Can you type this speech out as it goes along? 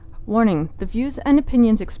Warning: the views and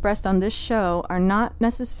opinions expressed on this show are not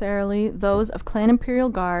necessarily those of Clan Imperial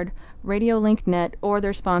Guard, Radio Link Net, or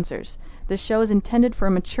their sponsors. This show is intended for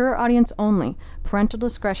a mature audience only. Parental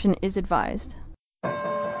discretion is advised. Ladies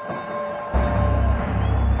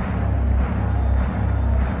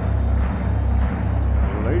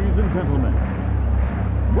and gentlemen,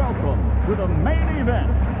 welcome to the main event.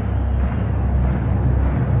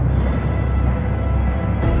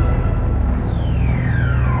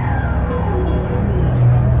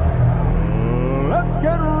 Let's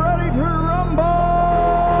get ready to rumble!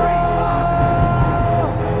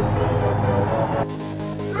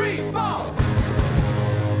 3, 4!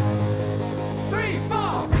 3,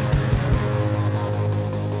 4!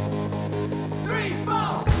 3,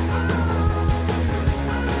 4!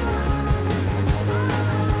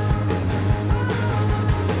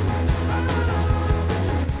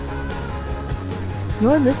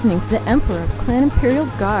 You're listening to the Emperor of Clan Imperial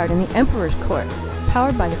Guard in the Emperor's Court,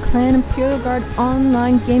 powered by the Clan Imperial Guard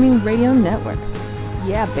Online Gaming Radio Network.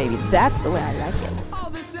 Yeah, baby, that's the way I like it. All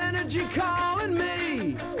this energy calling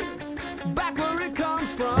me back where it comes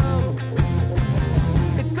from.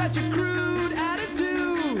 It's such a crude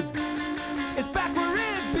attitude. It's back where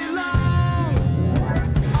it belongs.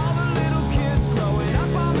 All the little kids growing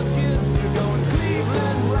up on the skids are going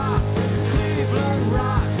Cleveland rocks, Cleveland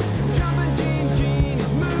rocks. Jumping Gene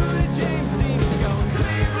is moving James Dean is going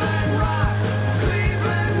Cleveland rocks,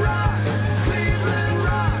 Cleveland rocks, Cleveland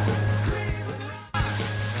rocks, Cleveland rocks.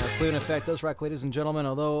 Cleveland Effect does rock, ladies and gentlemen,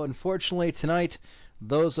 although unfortunately tonight,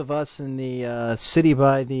 those of us in the city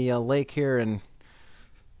by the lake here in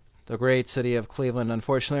the great city of Cleveland,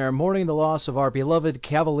 unfortunately, are mourning the loss of our beloved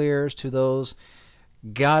Cavaliers to those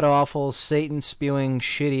god-awful, Satan-spewing,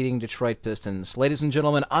 shit-eating Detroit Pistons. Ladies and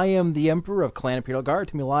gentlemen, I am the Emperor of Clan Imperial Guard,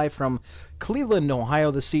 coming live from Cleveland, Ohio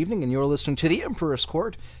this evening, and you're listening to the Emperor's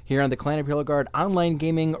Court here on the Clan Imperial Guard Online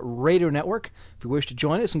Gaming Radio Network. If you wish to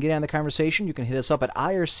join us and get in on the conversation, you can hit us up at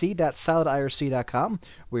irc.solidirc.com.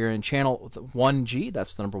 We're in channel 1G,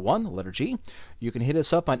 that's the number 1, the letter G. You can hit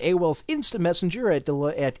us up on AOL's Instant Messenger at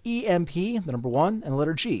EMP, the number 1, and the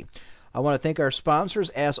letter G. I want to thank our sponsors,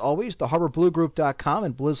 as always, the HarborBlueGroup.com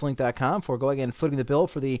and BlizzLink.com for going and footing the bill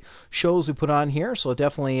for the shows we put on here. So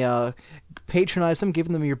definitely patronize them, give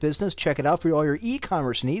them your business. Check it out for all your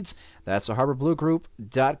e-commerce needs. That's the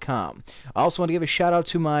HarborBlueGroup.com. I also want to give a shout-out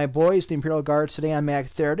to my boys, the Imperial Guards, today on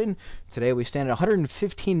McTheridan. Today we stand at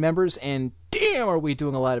 115 members, and damn are we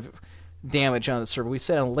doing a lot of damage on the server. We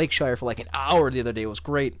sat on Lakeshire for like an hour the other day. It was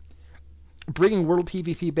great. Bringing World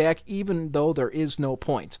PvP back, even though there is no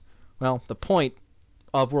point. Well, the point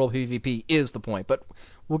of World PvP is the point, but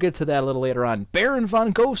we'll get to that a little later on. Baron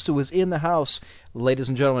von Gostu is in the house, ladies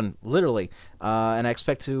and gentlemen, literally, and I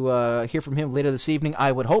expect to hear from him later this evening,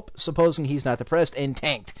 I would hope, supposing he's not depressed and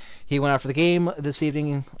tanked. He went out for the game this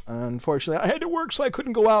evening. Unfortunately, I had to work, so I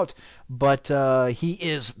couldn't go out, but he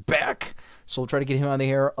is back, so we'll try to get him on the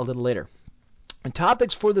air a little later. And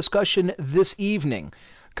topics for discussion this evening,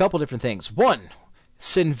 a couple different things. One,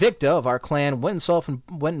 Sinvicta of our clan went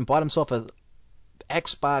and bought himself a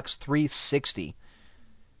Xbox 360.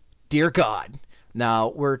 Dear God. Now,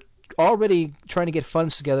 we're already trying to get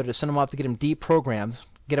funds together to send him off to get him deprogrammed,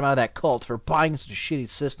 get him out of that cult for buying such a shitty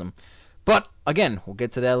system. But, again, we'll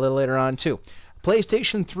get to that a little later on, too.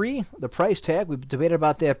 PlayStation 3, the price tag, we debated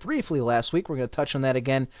about that briefly last week. We're going to touch on that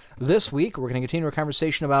again this week. We're going to continue our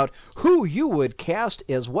conversation about who you would cast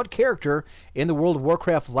as what character in the World of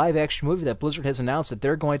Warcraft live-action movie that Blizzard has announced that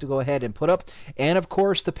they're going to go ahead and put up. And, of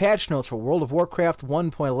course, the patch notes for World of Warcraft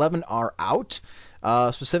 1.11 are out.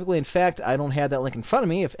 Specifically, in fact, I don't have that link in front of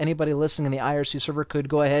me. If anybody listening in the IRC server could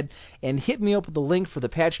go ahead and hit me up with the link for the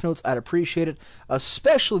patch notes, I'd appreciate it,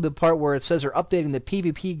 especially the part where it says they're updating the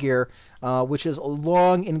PvP gear, which is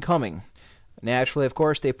long in coming. Naturally, of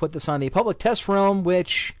course, they put this on the public test realm,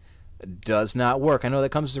 which does not work. I know that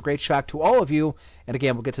comes as a great shock to all of you, and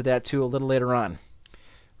again, we'll get to that too a little later on.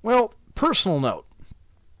 Well, personal note.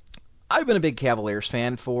 I've been a big Cavaliers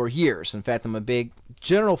fan for years. In fact, I'm a big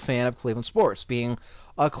general fan of Cleveland sports, being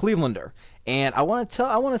a Clevelander. And I want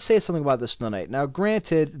to say something about this tonight. Now,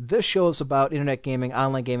 granted, this show is about internet gaming,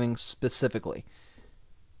 online gaming specifically.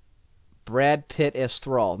 Brad Pitt as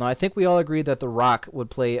Thrall. Now, I think we all agree that The Rock would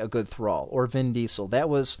play a good Thrall, or Vin Diesel. That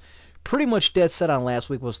was pretty much dead set on last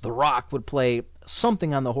week, was The Rock would play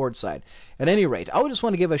something on the Horde side. At any rate, I would just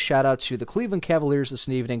want to give a shout-out to the Cleveland Cavaliers this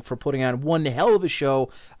evening for putting on one hell of a show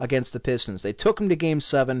against the Pistons. They took them to Game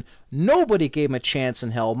 7. Nobody gave them a chance in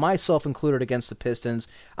hell, myself included, against the Pistons.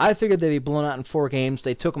 I figured they'd be blown out in 4 games.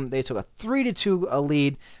 They took a 3-2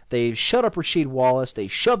 lead. They shut up Rasheed Wallace. They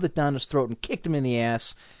shoved it down his throat and kicked him in the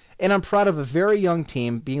ass. And I'm proud of a very young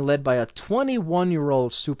team being led by a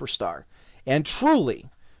 21-year-old superstar. And truly,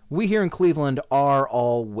 we here in Cleveland are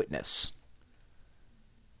all witness.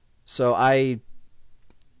 So I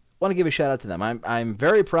want to give a shout out to them. I'm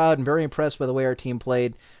very proud and very impressed by the way our team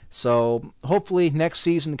played. So hopefully next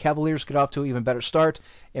season the Cavaliers get off to an even better start,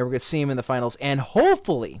 and we're going to see them in the finals. And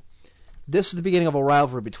hopefully this is the beginning of a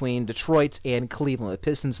rivalry between Detroit and Cleveland, the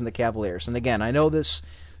Pistons and the Cavaliers. And again, I know this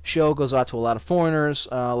show goes out to a lot of foreigners,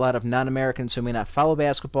 a lot of non-Americans who may not follow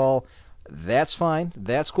basketball. That's fine.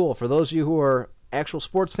 That's cool. For those of you who are actual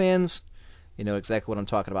sports fans, you know exactly what I'm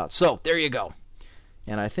talking about. So there you go.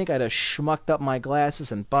 And I think I just schmucked up my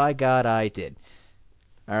glasses, and by God, I did.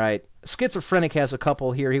 All right. Schizophrenic has a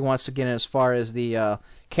couple here he wants to get in as far as the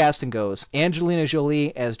casting goes. Angelina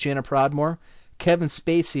Jolie as Jenna Prodmore. Kevin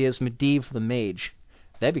Spacey as Medivh the Mage.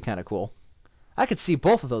 That'd be kind of cool. I could see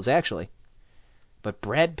both of those, actually. But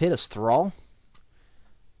Brad Pitt as Thrall?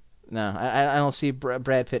 No, I don't see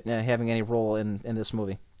Brad Pitt having any role in this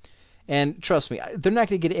movie. And trust me, they're not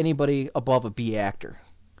going to get anybody above a B actor.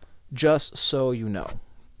 Just so you know.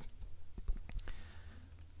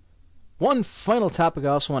 One final topic I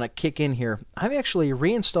also want to kick in here. I've actually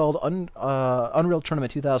reinstalled Unreal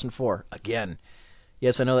Tournament 2004 again.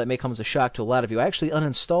 Yes, I know that may come as a shock to a lot of you. I actually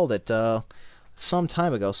uninstalled it some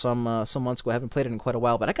time ago, some months ago. I haven't played it in quite a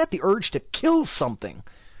while, but I got the urge to kill something.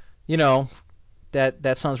 You know,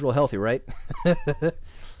 that sounds real healthy, right?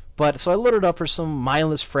 But so I loaded up for some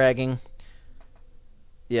mindless fragging.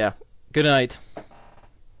 Yeah. Good night.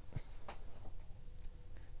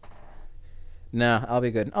 Nah, I'll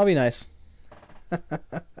be good. I'll be nice.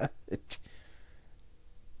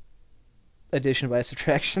 Addition by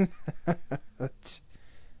subtraction.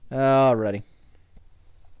 Alrighty.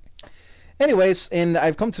 Anyways, and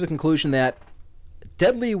I've come to the conclusion that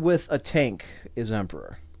deadly with a tank is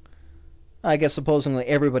Emperor. I guess supposedly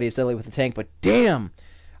everybody is deadly with a tank, but damn!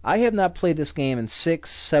 I have not played this game in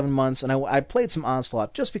 6-7 months, and I played some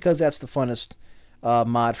Onslaught just because that's the funnest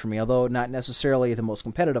mod for me, although not necessarily the most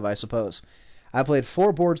competitive, I suppose. I played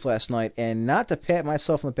 4 boards last night, and not to pat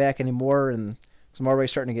myself on the back anymore, and I'm already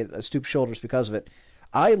starting to get stoop shoulders because of it,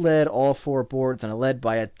 I led all 4 boards, and I led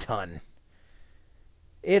by a ton.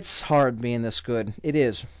 It's hard being this good. It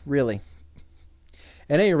is, really.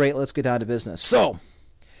 At any rate, let's get down to business. So,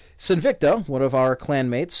 Sinvicta, one of our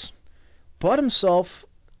clanmates, bought himself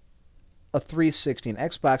a 360, an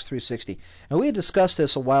Xbox 360. And we had discussed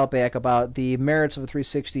this a while back about the merits of a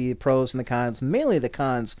 360, the pros and the cons, mainly the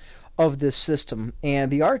cons of this system. And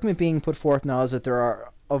the argument being put forth now is that there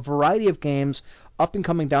are a variety of games up and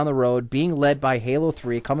coming down the road, being led by Halo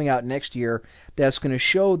 3, coming out next year, that's going to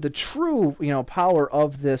show the true, power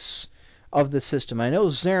of this system. I know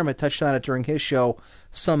Zaram had touched on it during his show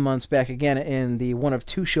some months back, again in the one of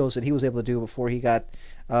 2 shows that he was able to do before he got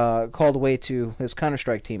called away to his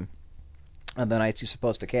Counter-Strike team on the nights he's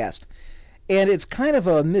supposed to cast. And it's kind of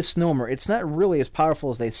a misnomer. It's not really as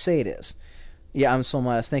powerful as they say it is. Yeah, I'm so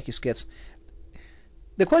modest. Thank you, Skits.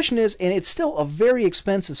 The question is, and it's still a very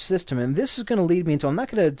expensive system, and this is going to lead me into, I'm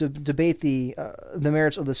not going to debate the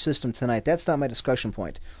merits of the system tonight. That's not my discussion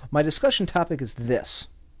point. My discussion topic is this.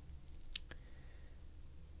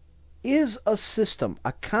 Is a system,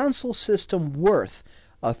 a console system, worth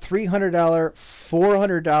a $300,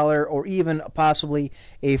 $400, or even possibly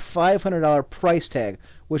a $500 price tag,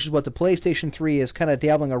 which is what the PlayStation 3 is kind of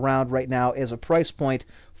dabbling around right now as a price point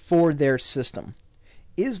for their system?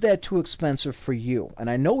 Is that too expensive for you? And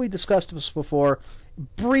I know we discussed this before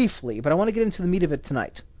briefly, but I want to get into the meat of it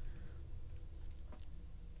tonight.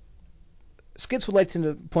 Skits would like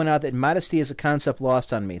to point out that modesty is a concept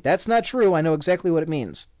lost on me. That's not true. I know exactly what it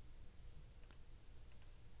means.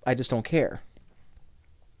 I just don't care.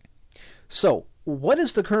 So, what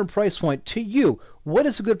is the current price point to you? What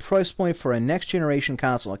is a good price point for a next generation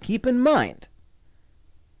console? Keep in mind,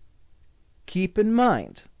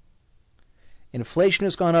 inflation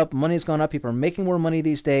has gone up, money has gone up, people are making more money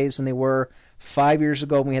these days than they were 5 years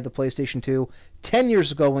ago when we had the PlayStation 2, 10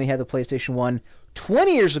 years ago when we had the PlayStation 1,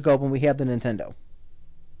 20 years ago when we had the Nintendo.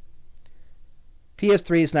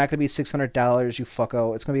 PS3 is not going to be $600, you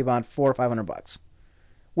fucko. It's going to be about $400 or $500,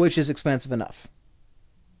 which is expensive enough.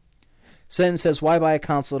 Sen says, why buy a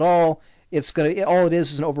console at all? All it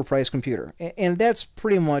is an overpriced computer. And that's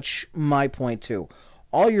pretty much my point, too.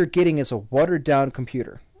 All you're getting is a watered-down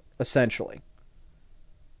computer, essentially.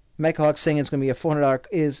 Mechahawk saying it's going to be a $400,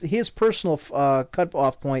 is his personal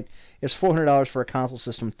cut-off point is $400 for a console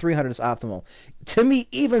system. $300 is optimal. To me,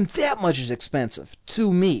 even that much is expensive.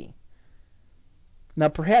 To me. Now,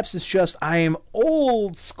 perhaps it's just I am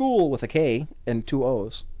old school with a K and 2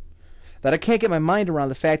 O's, that I can't get my mind around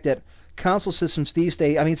the fact that console systems these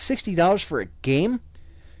days. I mean, $60 for a game?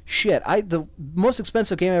 Shit, the most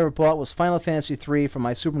expensive game I ever bought was Final Fantasy III for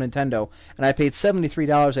my Super Nintendo, and I paid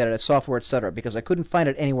 $73 at it at Software Etc. because I couldn't find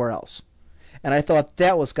it anywhere else. And I thought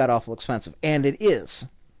that was god-awful expensive, and it is.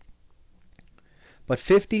 But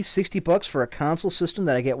 $50-$60 for a console system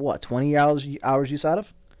that I get, what, 20 hours use out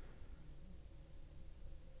of?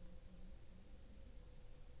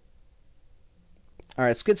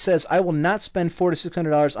 Alright, Skid says, I will not spend $400 to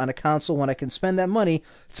 $600 on a console when I can spend that money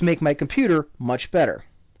to make my computer much better.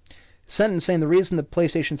 Sentence saying the reason the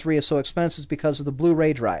PlayStation 3 is so expensive is because of the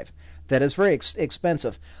Blu-ray drive. That is very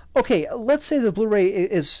expensive. Okay, let's say the Blu-ray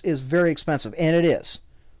is very expensive, and it is.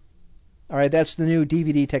 Alright, that's the new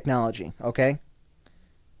DVD technology, okay?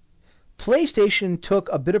 PlayStation took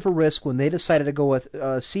a bit of a risk when they decided to go with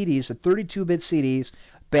CDs, the 32-bit CDs,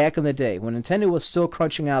 back in the day, when Nintendo was still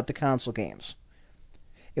crunching out the console games.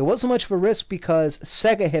 It wasn't much of a risk because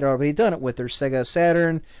Sega had already done it with their Sega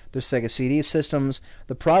Saturn, their Sega CD systems.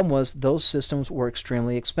 The problem was those systems were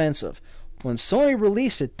extremely expensive. When Sony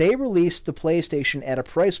released it, they released the PlayStation at a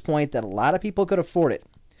price point that a lot of people could afford it.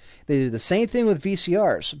 They did the same thing with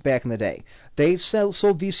VCRs back in the day. They sold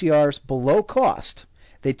VCRs below cost.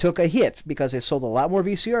 They took a hit because they sold a lot more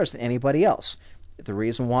VCRs than anybody else. The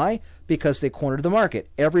reason why? Because they cornered the market.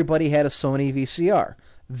 Everybody had a Sony VCR.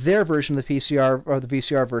 Their version of the VCR, or the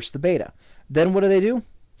VCR versus the Beta. Then what do?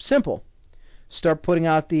 Simple. Start putting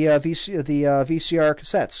out the VCR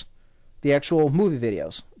cassettes, the actual movie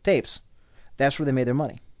videos, tapes. That's where they made their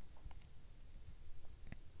money.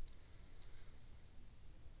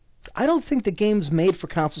 I don't think the games made for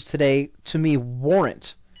consoles today, to me,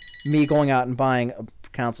 warrant me going out and buying a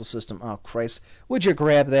console system. Oh, Christ. Would you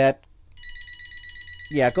grab that?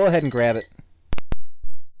 Yeah, go ahead and grab it.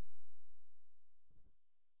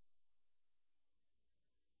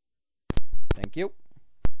 Thank you.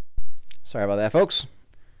 Sorry about that, folks.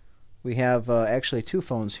 We have actually two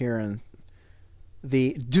phones here in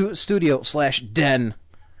the studio/den.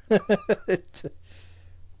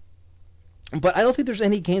 But I don't think there's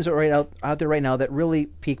any games out there right now that really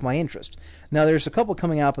pique my interest. Now, there's a couple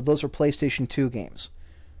coming out, but those are PlayStation 2 games.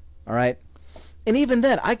 All right? And even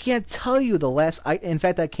then, I can't tell you the last... in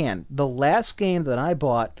fact, I can. The last game that I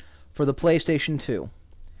bought for the PlayStation 2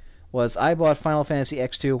 was I bought Final Fantasy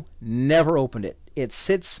X2, never opened it. It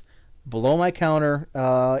sits below my counter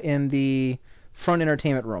in the front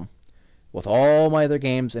entertainment room with all my other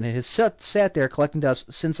games, and it has sat there collecting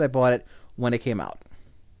dust since I bought it when it came out.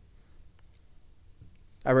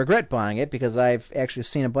 I regret buying it because I've actually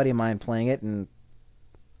seen a buddy of mine playing it, and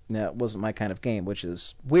it wasn't my kind of game, which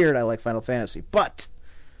is weird. I like Final Fantasy. But,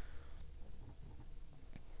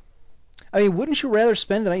 I mean, wouldn't you rather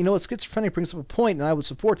spend, and what, Schizophrenic brings up a point, and I would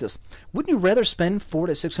support this. Wouldn't you rather spend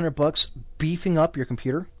 $400 to $600 beefing up your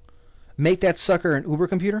computer? Make that sucker an Uber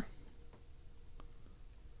computer?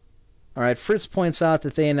 All right, Fritz points out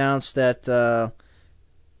that they announced that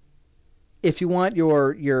if you want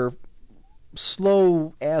your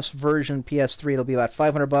slow-ass version PS3, it'll be about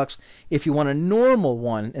 $500. If you want a normal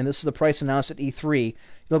one, and this is the price announced at E3,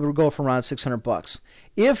 it'll go for around $600.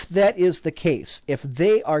 If that is the case, if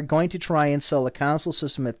they are going to try and sell a console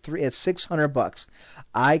system at $600,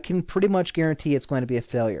 I can pretty much guarantee it's going to be a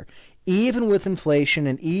failure. Even with inflation,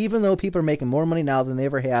 and even though people are making more money now than they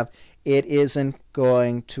ever have, it isn't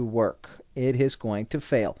going to work. It is going to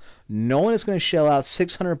fail. No one is going to shell out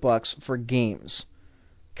 $600 for games.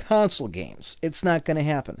 Console games. It's not going to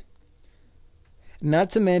happen.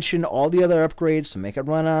 Not to mention all the other upgrades to make it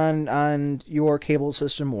run on your cable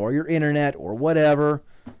system or your internet or whatever.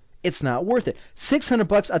 It's not worth it.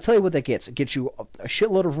 $600, I'll tell you what that gets. It gets you a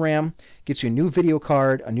shitload of RAM, gets you a new video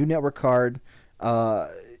card, a new network card.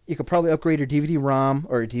 You could probably upgrade your DVD-ROM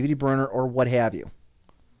or your DVD burner or what have you.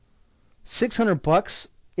 $600,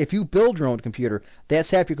 if you build your own computer,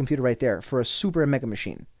 that's half your computer right there for a super mega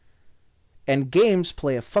machine. And games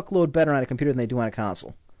play a fuckload better on a computer than they do on a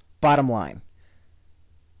console. Bottom line.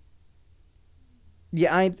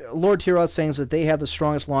 Yeah, Lord Tirot saying that they have the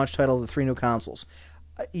strongest launch title of the three new consoles.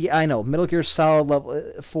 Yeah, I know. Metal Gear Solid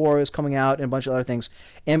Level 4 is coming out and a bunch of other things.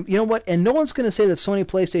 And you know what? And no one's going to say that Sony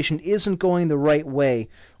PlayStation isn't going the right way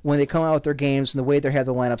when they come out with their games and the way they have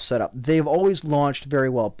the lineup set up. They've always launched very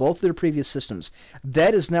well, both of their previous systems.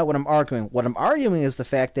 That is not what I'm arguing. What I'm arguing is the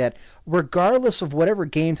fact that regardless of whatever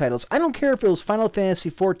game titles, I don't care if it was Final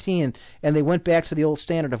Fantasy XIV and they went back to the old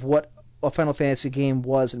standard of what a Final Fantasy game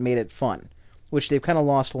was and made it fun, which they've kind of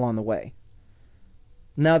lost along the way.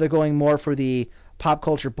 Now they're going more for the pop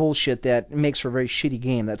culture bullshit that makes for a very shitty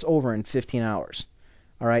game that's over in 15 hours.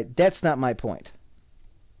 All right, that's not my point.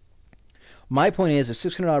 My point is a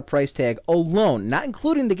 $600 price tag alone, not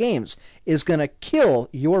including the games, is going to kill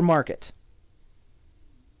your market.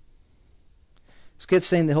 Skid's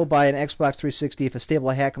saying that he'll buy an Xbox 360 if a stable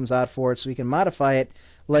hack comes out for it so he can modify it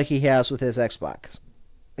like he has with his Xbox,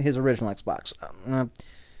 his original Xbox.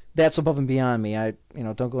 That's above and beyond me. I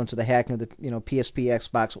don't go into the hacking of the PSP,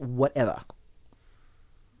 Xbox, whatever.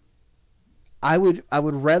 I would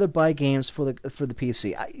rather buy games for the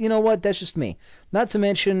PC. You know what? That's just me. Not to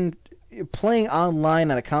mention playing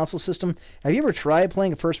online on a console system. Have you ever tried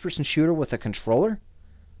playing a first-person shooter with a controller?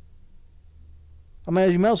 I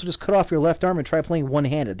mean, you might as well just cut off your left arm and try playing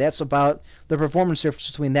one-handed. That's about the performance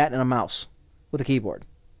difference between that and a mouse with a keyboard.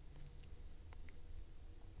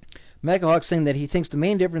 Megahawk saying that he thinks the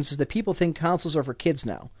main difference is that people think consoles are for kids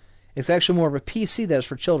now. It's actually more of a PC that is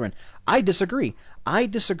for children. I disagree. I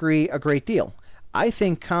disagree a great deal. I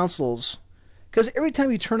think consoles... Because every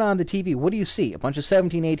time you turn on the TV, what do you see? A bunch of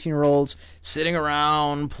 17, 18-year-olds sitting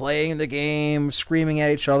around, playing the game, screaming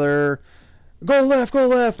at each other, go left,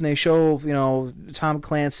 and they show, Tom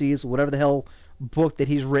Clancy's, whatever the hell book that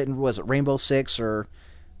he's written, was it Rainbow Six or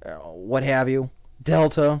what have you,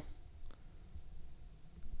 Delta,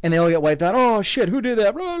 and they all get wiped out. Oh, shit, who did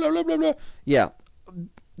that? Blah, blah, blah, blah, blah. Yeah,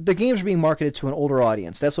 the games are being marketed to an older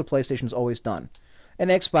audience. That's what PlayStation's always done. And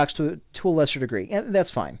Xbox to a lesser degree, and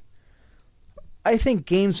that's fine. I think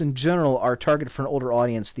games in general are targeted for an older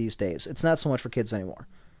audience these days. It's not so much for kids anymore.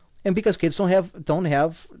 And because kids don't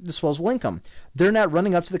have disposable income, they're not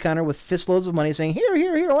running up to the counter with fistloads of money saying,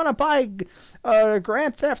 here, I want to buy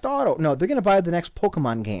Grand Theft Auto. No, they're going to buy the next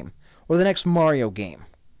Pokemon game or the next Mario game.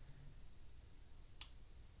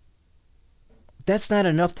 That's not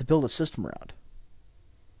enough to build a system around.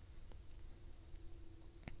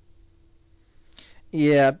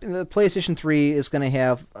 Yeah, the PlayStation 3 is going to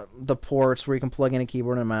have the ports where you can plug in a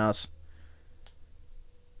keyboard and a mouse.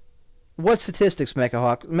 What statistics,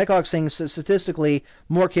 Mechahawk? Mechahawk saying statistically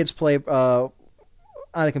more kids play on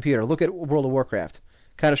the computer. Look at World of Warcraft,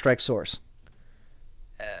 Counter-Strike Source.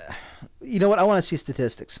 You know what? I want to see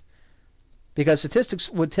statistics. Because statistics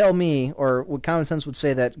would tell me, or what common sense would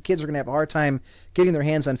say, that kids are going to have a hard time getting their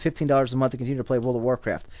hands on $15 a month to continue to play World of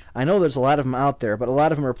Warcraft. I know there's a lot of them out there, but a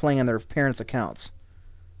lot of them are playing on their parents' accounts.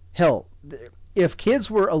 Hell, if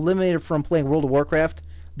kids were eliminated from playing World of Warcraft,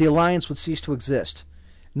 the Alliance would cease to exist.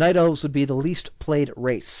 Night Elves would be the least played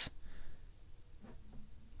race.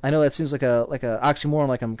 I know that seems like a oxymoron,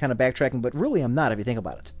 like I'm kind of backtracking, but really I'm not if you think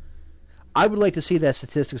about it. I would like to see that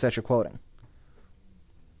statistics that you're quoting.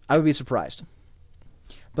 I would be surprised.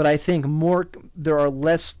 But I think there are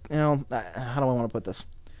less, how do I want to put this?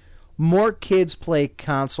 More kids play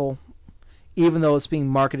console, even though it's being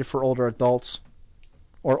marketed for older adults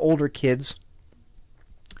or older kids.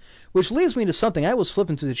 Which leads me to something. I was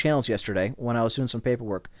flipping through the channels yesterday when I was doing some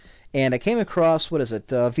paperwork, and I came across,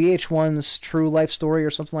 VH1's True Life Story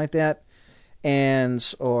or something like that,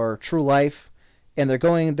 or True Life, and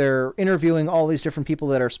they're interviewing all these different people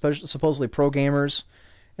that are supposedly pro gamers,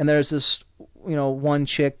 and there's this, one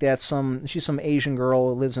chick that's she's some Asian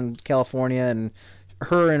girl who lives in California, and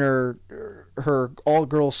her and her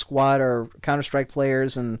all-girls squad are Counter-Strike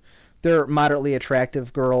players, and they're moderately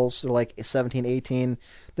attractive girls. They're like 17, 18.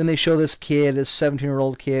 Then they show this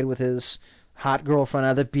 17-year-old kid with his hot girlfriend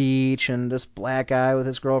on the beach, and this black guy with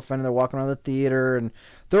his girlfriend, and they're walking around the theater, and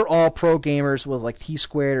they're all pro gamers with like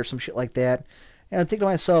T-Squared or some shit like that. And I think to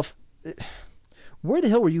myself, where the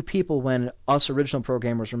hell were you people when us original pro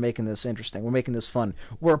gamers were making this interesting? We're making this fun.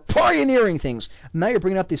 We're pioneering things. Now you're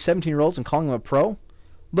bringing up these 17-year-olds and calling them a pro?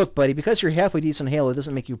 Look, buddy, because you're halfway decent in Halo, it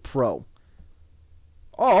doesn't make you pro.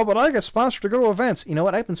 Oh, but I get sponsored to go to events. You know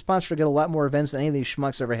what? I've been sponsored to get a lot more events than any of these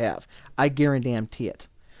schmucks ever have. I guarantee it.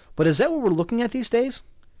 But is that what we're looking at these days?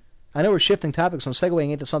 I know we're shifting topics, I'm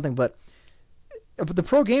segueing into something, but the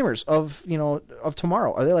pro gamers of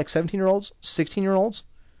tomorrow, are they like 17-year-olds, 16-year-olds?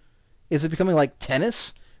 Is it becoming like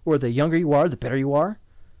tennis, where the younger you are, the better you are?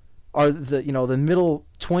 Are the middle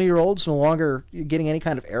 20-year-olds no longer getting any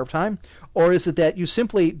kind of airtime? Or is it that you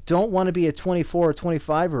simply don't want to be a 24 or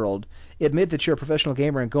 25-year-old, admit that you're a professional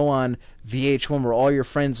gamer, and go on VH1 where all your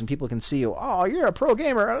friends and people can see you, oh, you're a pro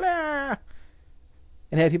gamer,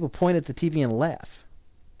 and have people point at the TV and laugh?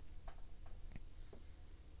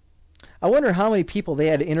 I wonder how many people they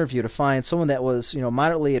had to interview to find someone that was,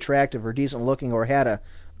 moderately attractive or decent looking, or had a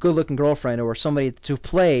good-looking girlfriend, or somebody to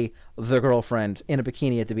play the girlfriend in a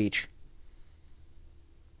bikini at the beach,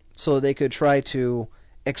 so they could try to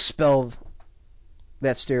expel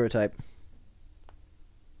that stereotype.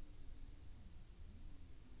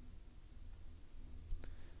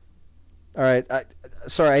 All right,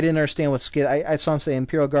 sorry, I didn't understand what Skid. I saw him say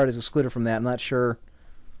Imperial Guard is excluded from that. I'm not sure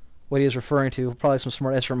what he is referring to. Probably some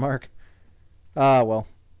smart ass remark. Ah, well.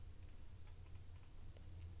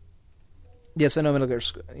 Yes, I know Metal Gear.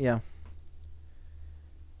 Yeah.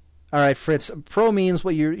 All right, Fritz. Pro means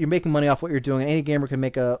what you're making money off what you're doing. Any gamer can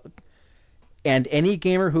make any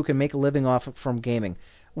gamer who can make a living off from gaming.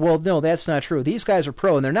 Well, no, that's not true. These guys are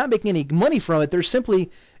pro, and they're not making any money from it. They're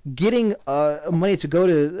simply getting money to go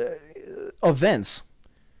to events.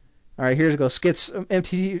 All right, here it goes. Skits,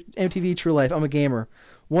 MTV True Life. I'm a gamer.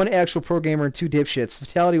 One actual pro gamer and two dipshits.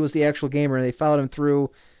 Fatality was the actual gamer, and they followed him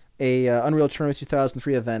through a Unreal Tournament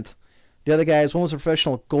 2003 event. The other guys, one was a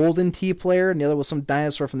professional Golden Tee player, and the other was some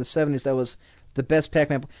dinosaur from the 70s that was the best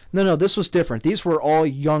Pac-Man. No, this was different. These were all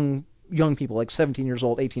young people, like 17 years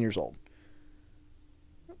old, 18 years old.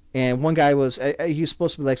 And one guy was, he was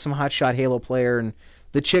supposed to be like some hotshot Halo player, and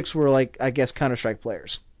the chicks were like, I guess, Counter-Strike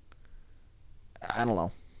players. I don't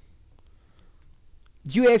know.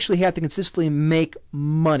 You actually have to consistently make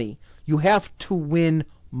money. You have to win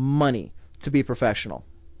money to be professional.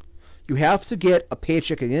 You have to get a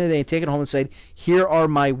paycheck at the end of the day and take it home and say, here are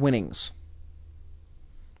my winnings.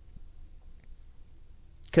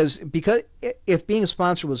 Because if being a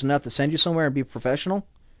sponsor was enough to send you somewhere and be professional,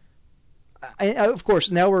 of course,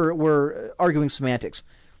 now we're arguing semantics.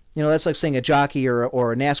 You know, that's like saying a jockey or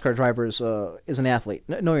a NASCAR driver is an athlete.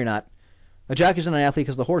 No, you're not. A jockey's not an athlete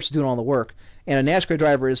because the horse is doing all the work, and a NASCAR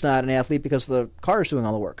driver is not an athlete because the car is doing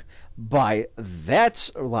all the work. By that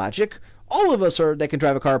logic, all of us that can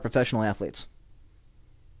drive a car are professional athletes.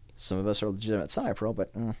 Some of us are legitimate semi-pro,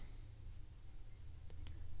 but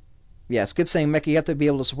yes, good saying, Mecca. You have to be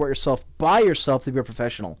able to support yourself by yourself to be a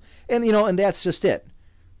professional, and and that's just it.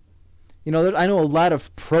 I know a lot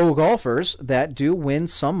of pro golfers that do win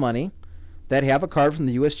some money that have a card from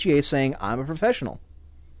the USGA saying I'm a professional.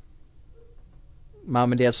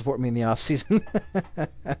 Mom and Dad support me in the off season.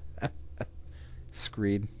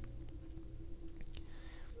 Screed.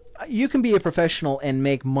 You can be a professional and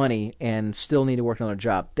make money and still need to work another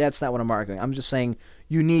job. That's not what I'm arguing. I'm just saying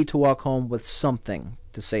you need to walk home with something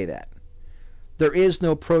to say that. There is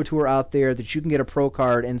no pro tour out there that you can get a pro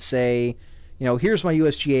card and say, here's my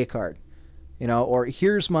USGA card, or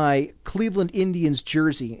here's my Cleveland Indians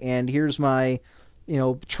jersey, and here's my,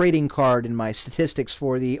 trading card and my statistics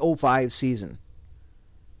for the 05 season.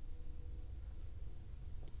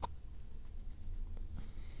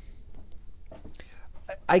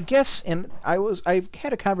 I guess, and I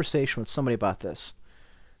had a conversation with somebody about this,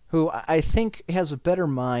 who I think has a better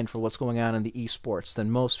mind for what's going on in the esports than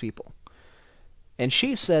most people. And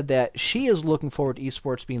she said that she is looking forward to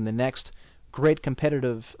esports being the next great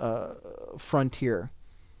competitive frontier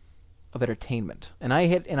of entertainment. And I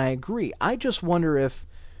agree. I just wonder if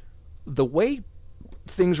the way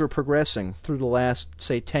things were progressing through the last,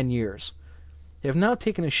 say, 10 years have now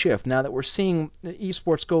taken a shift now that we're seeing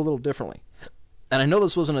esports go a little differently. And I know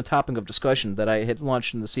this wasn't a topic of discussion that I had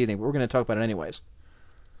launched in this evening, but we're going to talk about it anyways.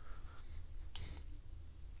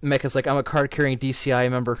 Mecca's like, I'm a card-carrying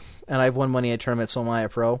DCI member, and I've won money in a tournament, so am I a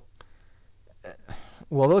pro.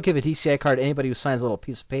 Well, they'll give a DCI card to anybody who signs a little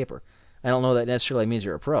piece of paper. I don't know that necessarily means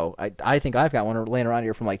you're a pro. I think I've got one laying around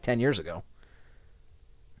here from like 10 years ago.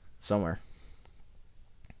 Somewhere.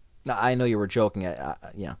 No, I know you were joking.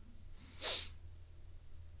 Yeah.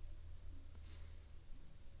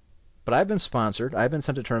 But I've been sponsored. I've been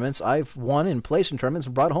sent to tournaments. I've won and placed in tournaments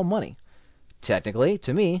and brought home money. Technically,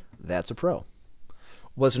 to me, that's a pro.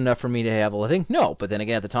 Was it enough for me to have a living? No, but then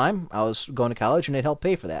again, at the time, I was going to college and it helped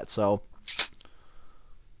pay for that. So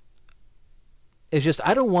it's just,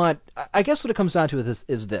 I guess what it comes down to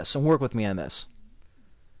is this, and work with me on this.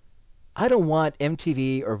 I don't want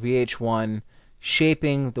MTV or VH1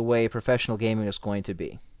 shaping the way professional gaming is going to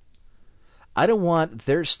be. I don't want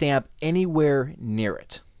their stamp anywhere near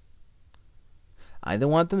it. I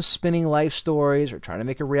don't want them spinning life stories or trying to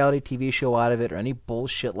make a reality TV show out of it or any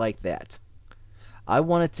bullshit like that. I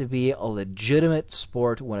want it to be a legitimate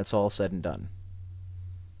sport when it's all said and done.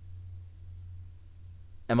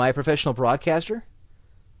 Am I a professional broadcaster?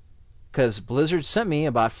 Because Blizzard sent me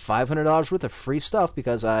about $500 worth of free stuff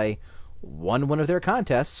because I won one of their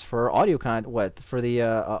contests for audio for the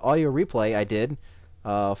audio replay I did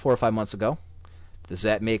 4 or 5 months ago. Does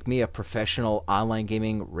that make me a professional online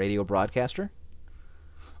gaming radio broadcaster?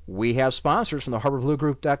 We have sponsors from the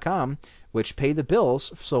HarborBlueGroup.com, which pay the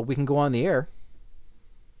bills so we can go on the air.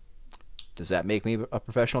 Does that make me a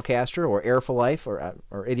professional caster, or Air for Life, or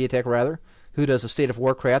Idiotech rather, who does a State of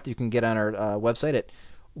Warcraft you can get on our website at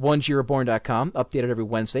oneyearborn.com, updated every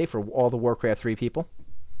Wednesday for all the Warcraft 3 people?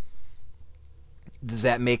 Does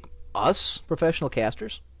that make us professional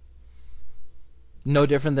casters? No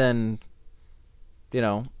different than,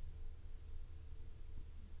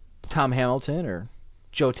 Tom Hamilton or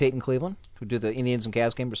Joe Tate in Cleveland, who do the Indians and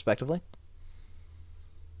Cavs game respectively.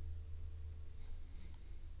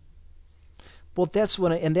 Well, that's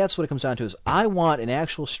what it comes down to is I want an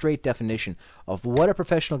actual straight definition of what a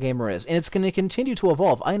professional gamer is, and it's going to continue to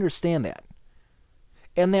evolve. I understand that,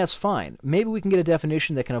 and that's fine. Maybe we can get a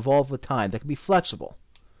definition that can evolve with time, that can be flexible.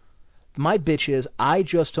 My bitch is I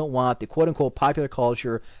just don't want the quote-unquote popular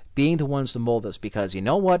culture being the ones to mold us, because you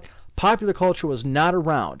know what? Popular culture was not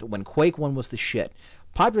around when Quake 1 was the shit.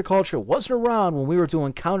 Popular culture wasn't around when we were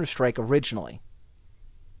doing Counter-Strike originally.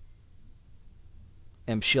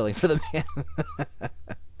 I'm shilling for the man.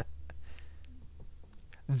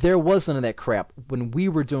 There was none of that crap when we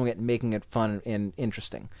were doing it and making it fun and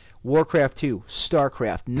interesting. Warcraft 2,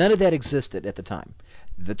 StarCraft, none of that existed at the time.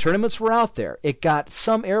 The tournaments were out there. It got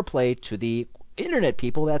some airplay to the internet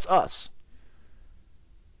people. That's us.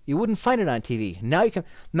 You wouldn't find it on TV. Now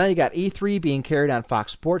you got E3 being carried on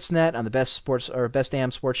Fox Sports Net on the best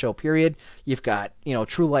damn sports show period. You've got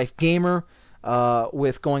True Life Gamer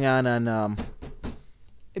with going on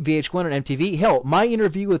VH1 and MTV. Hell, my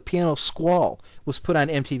interview with Piano Squall was put on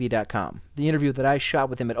MTV.com. The interview that I shot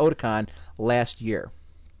with him at Otakon last year.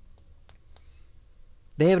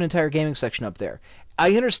 They have an entire gaming section up there.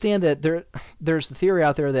 I understand that there's the theory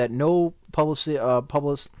out there that no publicity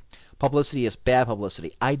is bad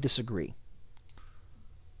publicity. I disagree.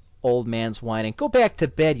 Old man's whining. Go back to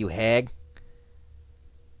bed, you hag.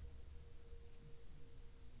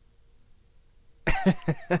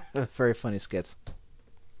 Very funny skits.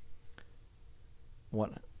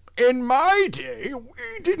 What? In my day,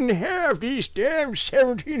 we didn't have these damn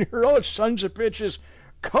 17-year-old sons of bitches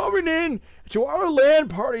coming in to our LAN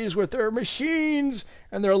parties with their machines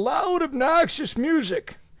and their loud, obnoxious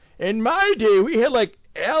music. In my day, we had like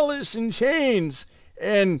Alice in Chains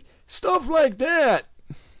and stuff like that.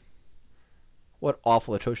 What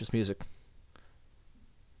awful, atrocious music.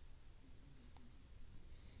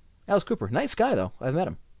 Alice Cooper, nice guy though. I've met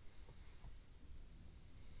him.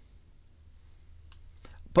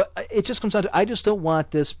 But it just comes down to I just don't want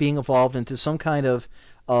this being evolved into some kind of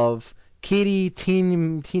kiddie,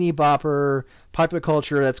 teeny bopper, popular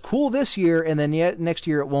culture that's cool this year, and then yet next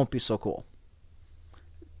year it won't be so cool.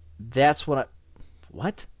 That's what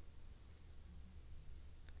What?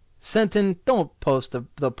 Senton, don't post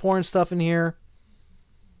the porn stuff in here.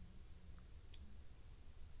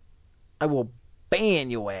 I will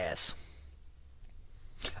ban your ass.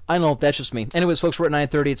 I know, that's just me. Anyways, folks, we're at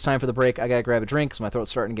 9:30. It's time for the break. I got to grab a drink because my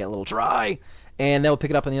throat's starting to get a little dry. And then we'll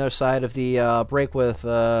pick it up on the other side of the break with,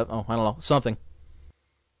 I don't know, something.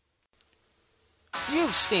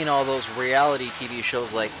 You've seen all those reality TV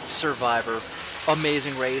shows like Survivor,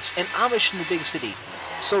 Amazing Race, and Amish in the Big City.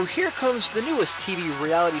 So here comes the newest TV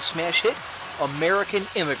reality smash hit, American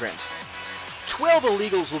Immigrant. 12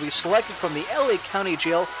 illegals will be selected from the LA County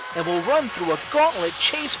Jail and will run through a gauntlet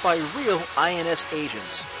chased by real INS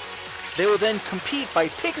agents. They will then compete by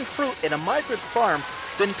picking fruit in a migrant farm,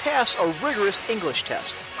 then pass a rigorous English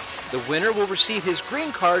test. The winner will receive his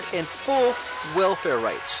green card and full welfare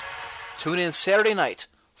rights. Tune in Saturday night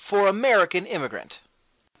for American Immigrant.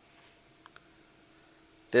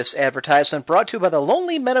 This advertisement brought to you by the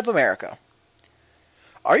Lonely Men of America.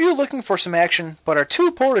 Are you looking for some action, but are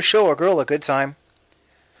too poor to show a girl a good time?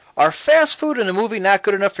 Are fast food and a movie not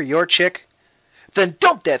good enough for your chick? Then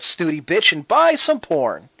dump that snooty bitch and buy some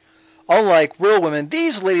porn. Unlike real women,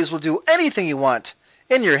 these ladies will do anything you want.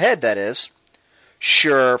 In your head, that is.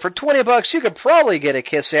 Sure, for $20 you could probably get a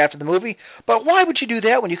kiss after the movie, but why would you do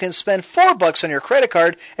that when you can spend $4 on your credit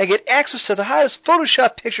card and get access to the hottest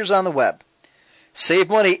Photoshop pictures on the web? Save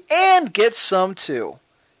money and get some too.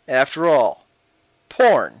 After all,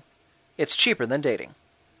 porn. It's cheaper than dating.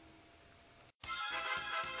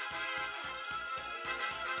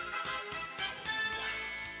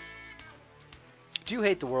 Do you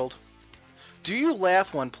hate the world? Do you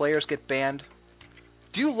laugh when players get banned?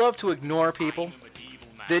 Do you love to ignore people?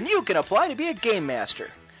 Then you can apply to be a game master.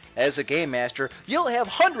 As a game master, you'll have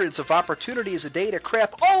hundreds of opportunities a day to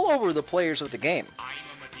crap all over the players of the game.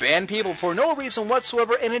 Ban people for no reason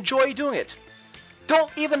whatsoever and enjoy doing it.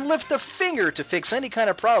 Don't even lift a finger to fix any kind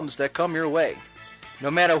of problems that come your way.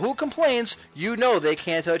 No matter who complains, you know they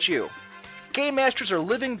can't touch you. Game masters are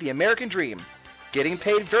living the American dream, getting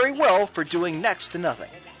paid very well for doing next to nothing.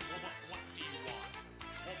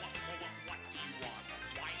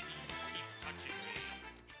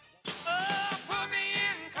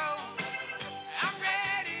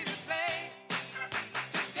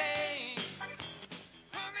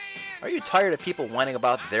 Are you tired of people whining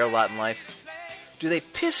about their lot in life? Do they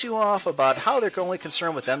piss you off about how they're only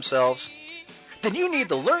concerned with themselves? Then you need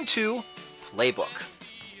the Learn To Playbook.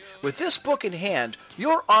 With this book in hand,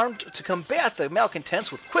 you're armed to combat the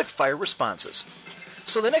malcontents with quick-fire responses.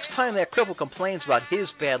 So the next time that cripple complains about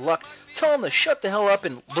his bad luck, tell him to shut the hell up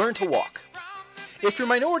and learn to walk. If your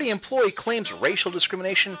minority employee claims racial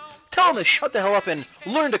discrimination, tell him to shut the hell up and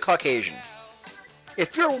learn to Caucasian.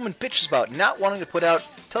 If your woman bitches about not wanting to put out,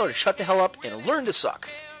 tell her to shut the hell up and learn to suck.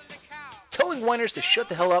 Telling whiners to shut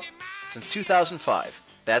the hell up since 2005.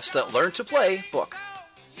 That's the Learn to Play book.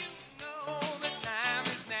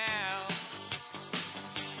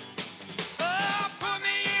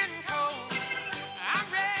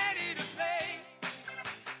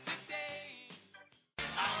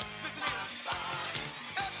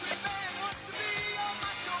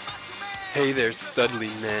 Hey there, Studley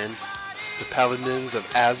men. The Paladins of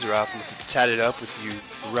Azeroth want to chat it up with you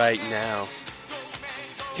right now.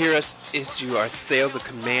 Hear us issue our sales of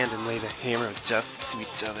command and lay the hammer of justice to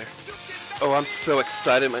each other. Oh, I'm so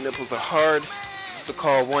excited, my nipples are hard. So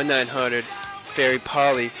call 1-900-FAIRY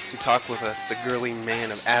Polly to talk with us, the girly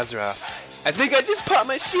man of Azeroth. I think I just popped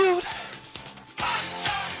my shield.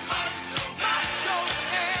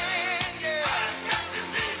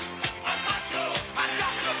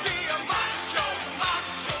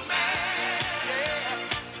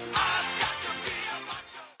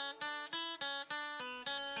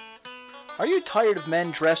 Are you tired of men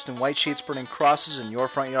dressed in white sheets burning crosses in your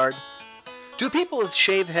front yard? Do people with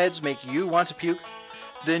shaved heads make you want to puke?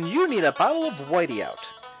 Then you need a bottle of Whitey Out.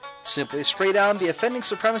 Simply spray down the offending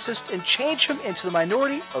supremacist and change him into the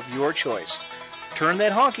minority of your choice. Turn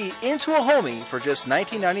that honky into a homie for just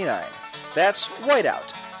 $19.99. That's White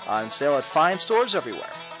Out, on sale at fine stores everywhere.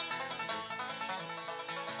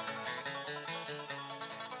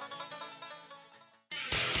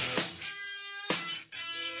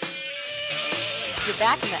 You're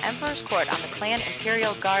back in the Emperor's Court on the Clan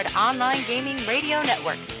Imperial Guard Online Gaming Radio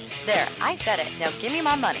Network. There, I said it. Now give me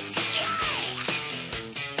my money.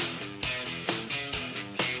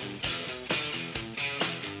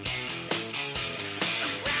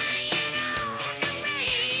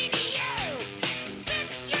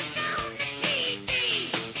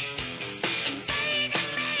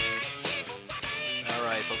 All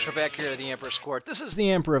right, folks, we're back here at the Emperor's Court. This is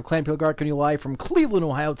the Emperor of Clan Imperial Guard, coming to you live from Cleveland,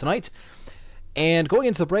 Ohio tonight. And going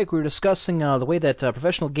into the break, we were discussing the way that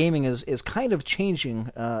professional gaming is kind of changing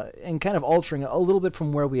and kind of altering a little bit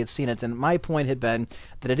from where we had seen it. And my point had been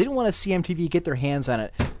that I didn't want to see MTV get their hands on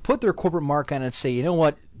it, put their corporate mark on it, and say, you know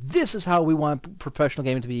what, this is how we want professional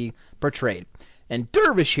gaming to be portrayed. And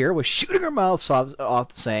Dervish here was shooting her mouth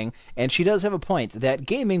off saying, and she does have a point, that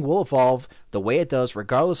gaming will evolve the way it does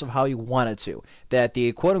regardless of how you want it to. That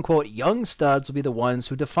the quote-unquote young studs will be the ones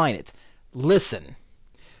who define it. Listen.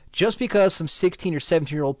 Just because some 16 or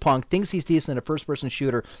 17-year-old punk thinks he's decent in a first-person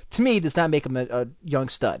shooter, to me, does not make him a young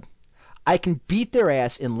stud. I can beat their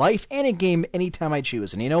ass in life and in game anytime I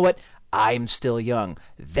choose. And you know what? I'm still young.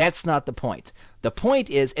 That's not the point. The point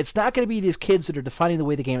is, it's not going to be these kids that are defining the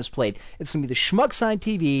way the game is played. It's going to be the schmucks on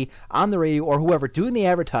TV, on the radio, or whoever doing the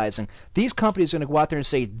advertising. These companies are going to go out there and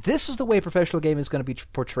say, this is the way professional gaming is going to be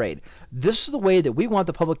portrayed. This is the way that we want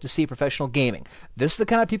the public to see professional gaming. This is the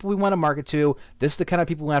kind of people we want to market to. This is the kind of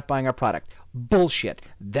people we want buying our product. Bullshit.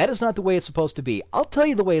 That is not the way it's supposed to be. I'll tell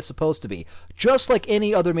you the way it's supposed to be. Just like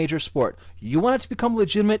any other major sport. You want it to become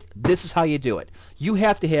legitimate, this is how you do it. You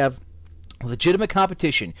have to have legitimate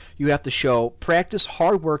competition. You have to show practice,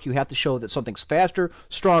 hard work. You have to show that something's faster,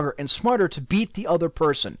 stronger, and smarter to beat the other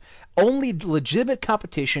person. Only legitimate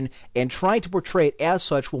competition and trying to portray it as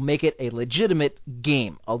such will make it a legitimate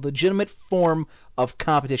game, a legitimate form of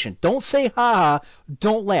competition. Don't say ha-ha,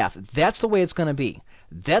 don't laugh. That's the way it's going to be.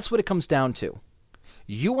 That's what it comes down to.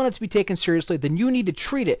 You want it to be taken seriously, then you need to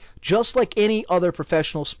treat it just like any other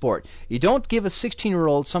professional sport. You don't give a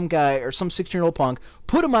 16-year-old, some guy, or some 16-year-old punk,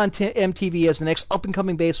 put him on MTV as the next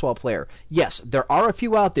up-and-coming baseball player. Yes, there are a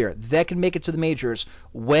few out there that can make it to the majors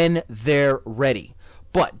when they're ready.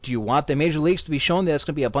 But do you want the major leagues to be shown that it's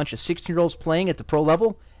going to be a bunch of 16-year-olds playing at the pro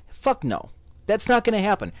level? Fuck no. That's not going to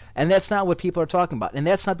happen, and that's not what people are talking about, and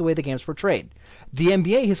that's not the way the game's portrayed. The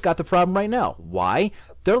NBA has got the problem right now. Why?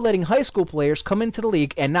 They're letting high school players come into the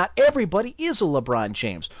league, and not everybody is a LeBron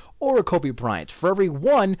James or a Kobe Bryant. For every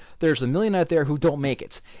one, there's a million out there who don't make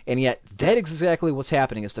it, and yet that is exactly what's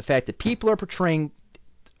happening, is the fact that people are portraying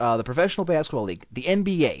the Professional Basketball League, the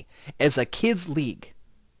NBA, as a kids' league.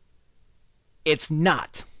 It's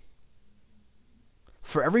not.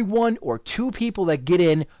 For every one or two people that get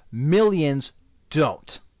in, millions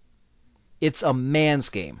don't. It's a man's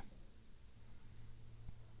game.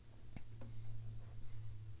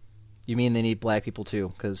 You mean they need black people too?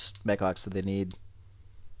 Because Meghawk said they need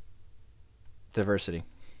diversity.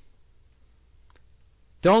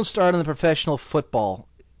 Don't start on the professional football.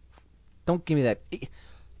 Don't give me that.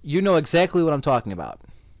 You know exactly what I'm talking about.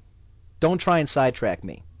 Don't try and sidetrack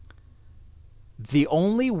me. The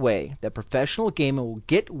only way that professional gaming will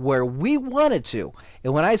get where we want it to,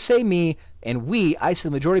 and when I say me and we, I say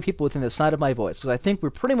the majority of people within the sound of my voice, because I think we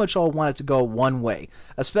pretty much all want it to go one way,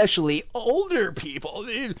 especially older people,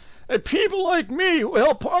 people like me who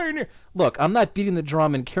help pioneer. Look, I'm not beating the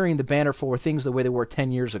drum and carrying the banner for things the way they were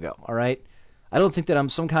 10 years ago, all right? I don't think that I'm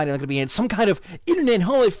going to be in some kind of Internet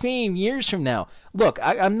Hall of Fame years from now. Look,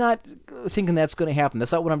 I'm not thinking that's going to happen.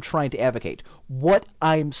 That's not what I'm trying to advocate. What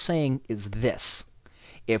I'm saying is this.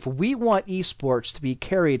 If we want esports to be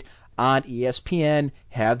carried on ESPN,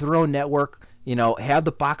 have their own network, have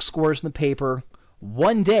the box scores in the paper,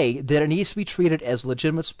 one day that it needs to be treated as a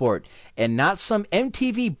legitimate sport and not some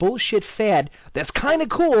MTV bullshit fad that's kind of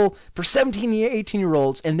cool for 17,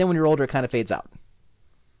 18-year-olds, and then when you're older it kind of fades out.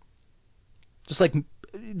 Just like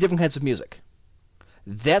different kinds of music.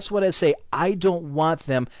 That's what I say. I don't want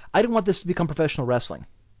this to become professional wrestling.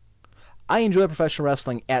 I enjoy professional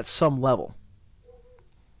wrestling at some level.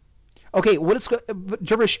 Okay,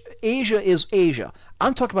 Asia is Asia.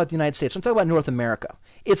 I'm talking about the United States. I'm talking about North America.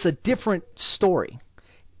 It's a different story.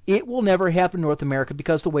 It will never happen in North America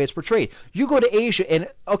because of the way it's portrayed. You go to Asia and,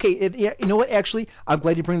 you know what, actually, I'm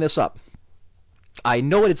glad you bring this up. I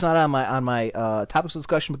know it's not on my topics of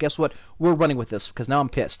discussion, but guess what? We're running with this because now I'm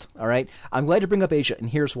pissed. All right? I'm glad to bring up Asia, and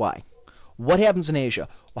here's why. What happens in Asia?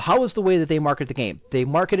 Well, how is the way that they market the game? They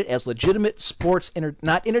market it as legitimate sports,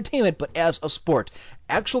 not entertainment, but as a sport.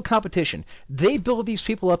 Actual competition. They build these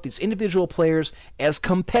people up, these individual players, as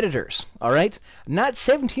competitors. All right? Not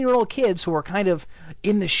 17-year-old kids who are kind of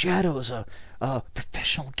in the shadows of a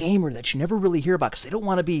professional gamer that you never really hear about because they don't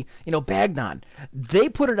want to be, bagged on. They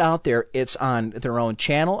put it out there. It's on their own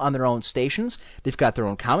channel, on their own stations. They've got their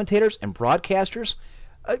own commentators and broadcasters.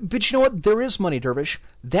 But you know what? There is money, Dervish.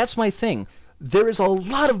 That's my thing. There is a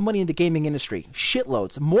lot of money in the gaming industry.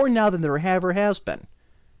 Shitloads. More now than there ever has been.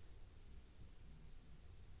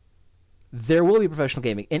 There will be professional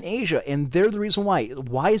gaming in Asia, and they're the reason why.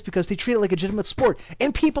 Why is because they treat it like a legitimate sport,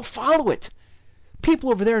 and people follow it.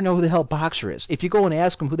 People over there know who the hell Boxer is. If you go and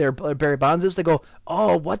ask them who their Barry Bonds is, they go,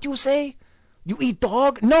 "Oh, what do you say? You eat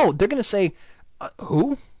dog?" No, they're going to say,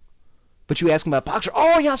 "Who?" But you ask him about Boxer.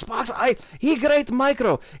 "Oh yes, Boxer. He great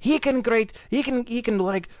micro. He can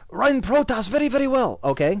like run Protoss very, very well."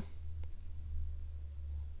 Okay.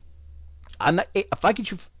 I'm not. If I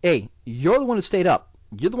get you, hey, you're the one who stayed up.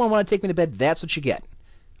 You're the one who want to take me to bed. That's what you get.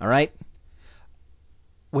 All right.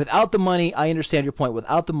 Without the money, I understand your point.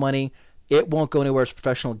 Without the money, it won't go anywhere as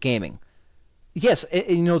professional gaming. Yes,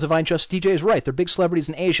 Divine Justice DJ is right. They're big celebrities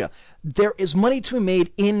in Asia. There is money to be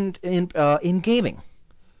made in gaming.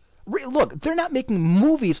 Look, they're not making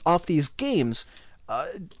movies off these games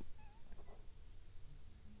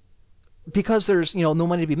because there's no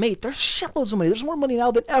money to be made. There's shitloads of money. There's more money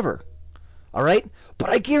now than ever. All right? But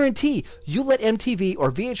I guarantee you let MTV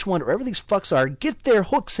or VH1 or wherever these fucks are get their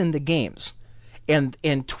hooks in the games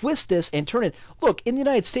and twist this and turn it. Look, in the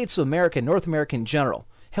United States of America, North America in general,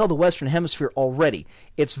 hell, the Western Hemisphere already,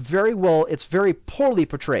 it's very poorly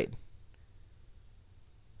portrayed.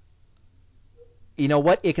 You know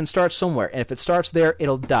what? It can start somewhere, and if it starts there,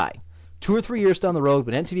 it'll die. 2 or 3 years down the road,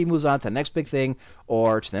 when MTV moves on to the next big thing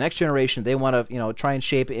or to the next generation, they want to try and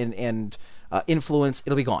shape and influence,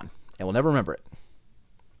 it'll be gone, and we'll never remember it.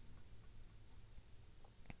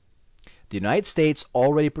 The United States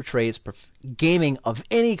already portrays gaming of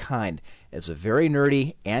any kind as a very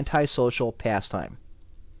nerdy, antisocial pastime.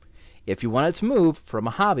 If you want it to move from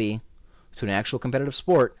a hobby to an actual competitive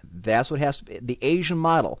sport, that's what has to be. The Asian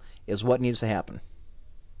model is what needs to happen.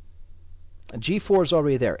 G4 is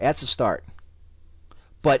already there. That's a start.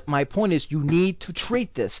 But my point is, you need to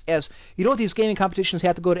treat this as, these gaming competitions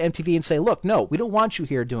have to go to MTV and say, look, no, we don't want you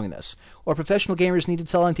here doing this. Or professional gamers need to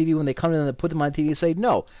tell on TV when they come in and put them on TV and say,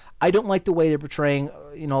 no, I don't like the way they're portraying,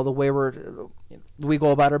 the way we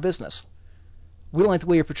go about our business. We don't like the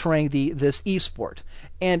way you're portraying this e-sport.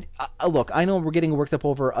 And look, I know we're getting worked up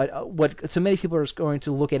over what to many people are going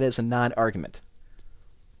to look at as a non-argument.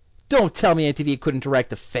 Don't tell me MTV couldn't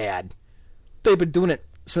direct a fad. They've been doing it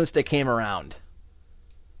since they came around.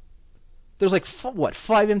 There's like, 5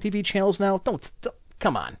 MTV channels now? Don't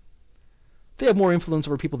come on. They have more influence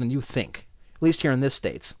over people than you think, at least here in this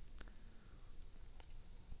States.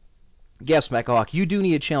 Yes, MacHawk, you do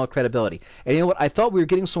need a channel credibility. And you know what? I thought we were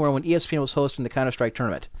getting somewhere when ESPN was hosting the Counter-Strike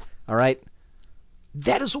tournament. All right?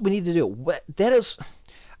 That is what we need to do.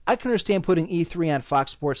 I can understand putting E3 on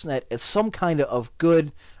Fox Sports Net as some kind of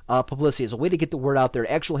good publicity, as a way to get the word out there,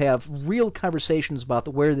 to actually have real conversations about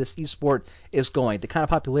where this esport is going, the kind of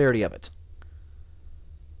popularity of it.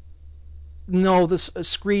 No, this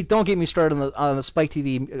Screed, don't get me started on the Spike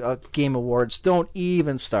TV Game Awards. Don't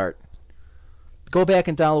even start. Go back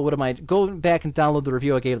and download the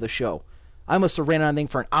review I gave of the show. I must have ran on that thing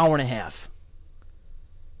for an hour and a half.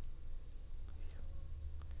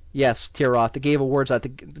 Yes, Tiroth, they gave awards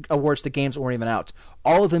to games that weren't even out.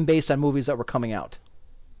 All of them based on movies that were coming out.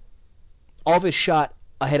 All of it shot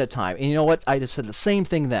ahead of time. And you know what? I just said the same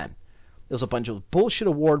thing then. It was a bunch of bullshit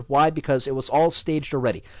award. Why? Because it was all staged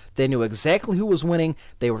already. They knew exactly who was winning.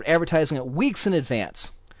 They were advertising it weeks in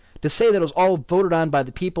advance. To say that it was all voted on by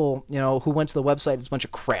the people, who went to the website is a bunch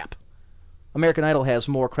of crap. American Idol has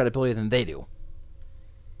more credibility than they do.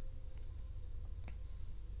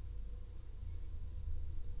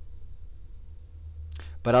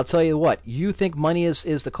 But I'll tell you what, you think money is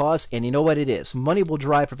the cause, and you know what it is. Money will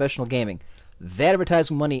drive professional gaming. That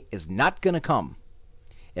advertising money is not going to come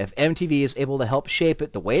if MTV is able to help shape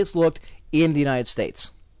it the way it's looked in the United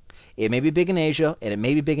States. It may be big in Asia, and it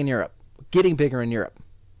may be big in Europe. Getting bigger in Europe.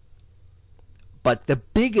 But the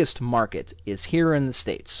biggest market is here in the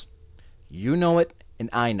States. You know it,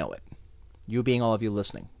 and I know it. You being all of you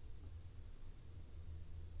listening.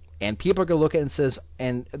 And people are going to look at it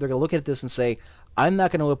and they're going to look at this and say, I'm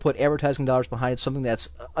not going to put advertising dollars behind something that's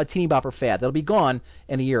a teeny bopper fad. That'll be gone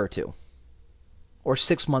in a year or two. Or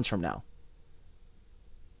 6 months from now.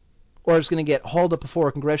 Or it's going to get hauled up before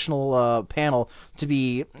a congressional panel to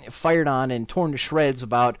be fired on and torn to shreds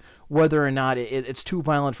about whether or not it's too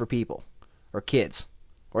violent for people or kids.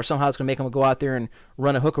 Or somehow it's going to make them go out there and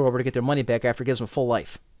run a hooker over to get their money back after it gives them a full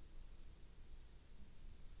life.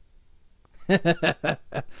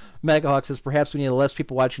 Megahawk says, perhaps we need less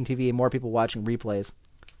people watching TV and more people watching replays.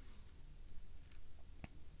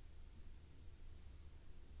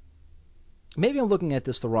 Maybe I'm looking at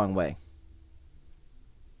this the wrong way.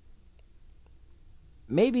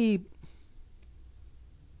 Maybe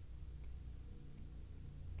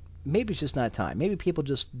it's just not time. Maybe people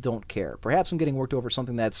just don't care. Perhaps I'm getting worked over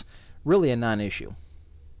something that's really a non-issue.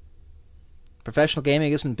 Professional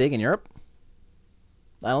gaming isn't big in Europe.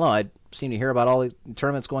 I don't know. I seem to hear about all the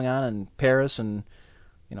tournaments going on in Paris and,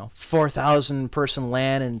 4,000 person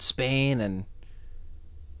LAN in Spain and,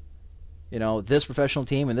 this professional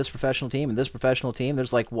team and this professional team and this professional team.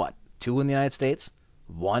 There's like, what, 2 in the United States?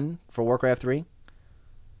 1 for Warcraft 3?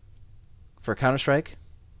 For Counter-Strike?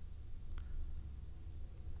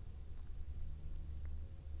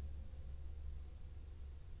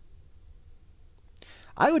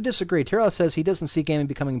 I would disagree. Tyrell says he doesn't see gaming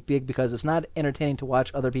becoming big because it's not entertaining to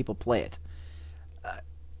watch other people play it.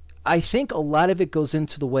 I think a lot of it goes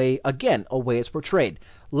into the way it's portrayed.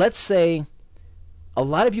 Let's say a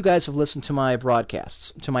lot of you guys have listened to my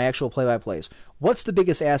broadcasts, to my actual play-by-plays. What's the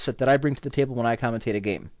biggest asset that I bring to the table when I commentate a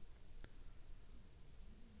game?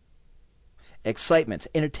 Excitement,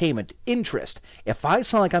 entertainment, interest. If I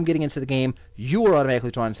sound like I'm getting into the game, you are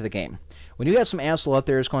automatically drawn into the game. When you have some asshole out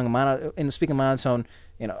there who's going in speaking monotone,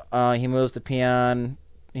 he moves the peon,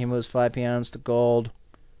 he moves 5 peons to gold,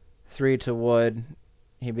 3 to wood,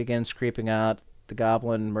 he begins creeping out the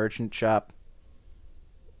goblin merchant shop,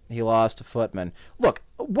 he lost a footman. Look,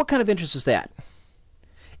 what kind of interest is that?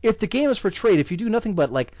 If the game is portrayed, if you do nothing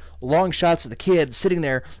but like long shots of the kid sitting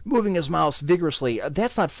there moving his mouse vigorously,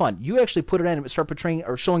 that's not fun. You actually put it in and start portraying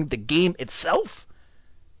or showing the game itself,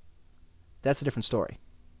 that's a different story.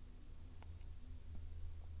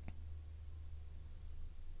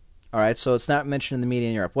 All right, so it's not mentioned in the media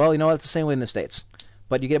in Europe. Well, it's the same way in the States.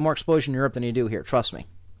 But you get more exposure in Europe than you do here, trust me.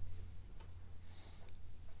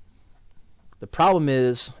 The problem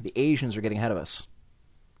is the Asians are getting ahead of us.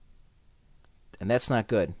 And that's not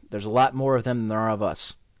good. There's a lot more of them than there are of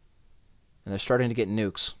us. And they're starting to get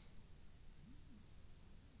nukes.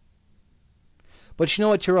 But you know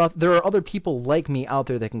what, Tiroth? There are other people like me out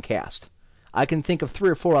there that can cast. I can think of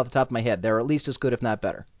 3 or 4 off the top of my head that are at least as good, if not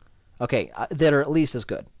better. Okay, that are at least as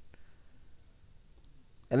good.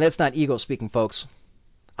 And that's not ego speaking, folks.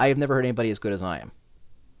 I have never heard anybody as good as I am.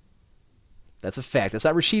 That's a fact. That's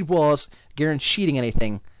not Rasheed Wallace guaranteeing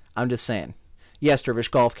anything. I'm just saying. Yes, Dervish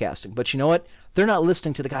golf casting. But you know what? They're not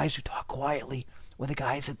listening to the guys who talk quietly when the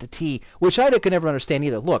guys at the tee, which I could never understand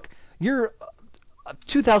either. Look, you're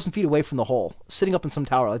 2,000 feet away from the hole, sitting up in some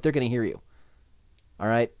tower. Like they're going to hear you. All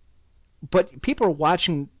right? But people are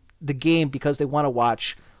watching the game because they want to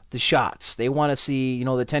watch the shots. They want to see,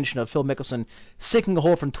 the tension of Phil Mickelson sinking a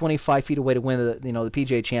hole from 25 feet away to win the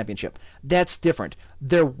PGA Championship. That's different.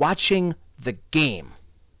 They're watching the game.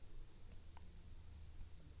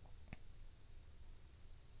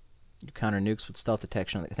 counter nukes with stealth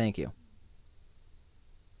detection. Thank you.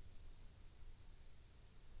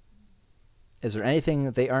 Is there anything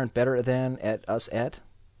that they aren't better than at us at?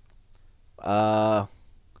 I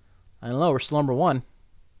don't know. We're still number one,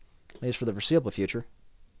 at least for the foreseeable future.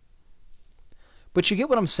 But you get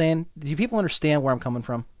what I'm saying? Do people understand where I'm coming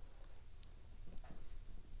from?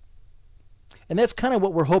 And that's kind of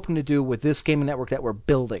what we're hoping to do with this gaming network that we're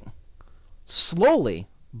building. Slowly,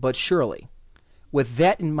 but surely. With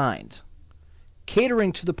that in mind.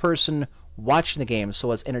 Catering to the person watching the game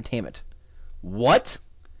so it's entertainment. What?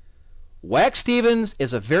 Wax Stevens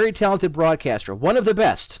is a very talented broadcaster, one of the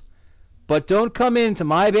best. But don't come into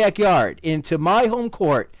my backyard, into my home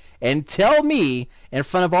court, and tell me, in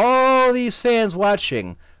front of all these fans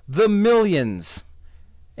watching, the millions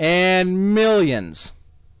and millions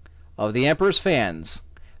of the Emperor's fans,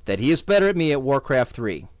 that he is better at me at Warcraft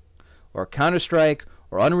 3, or Counter-Strike,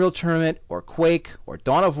 or Unreal Tournament, or Quake, or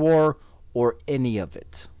Dawn of War, or any of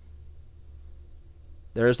it.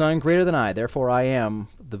 There is none greater than I, therefore I am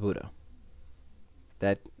the Buddha.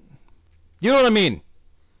 That, you know what I mean?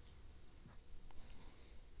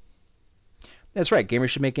 That's right, gamers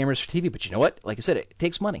should make gamers for TV, but you know what? Like I said, it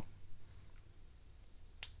takes money.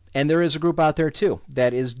 And there is a group out there, too,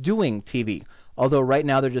 that is doing TV, although right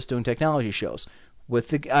now they're just doing technology shows, with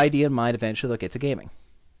the idea in mind eventually they'll get to gaming.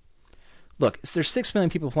 Look, there's 6 million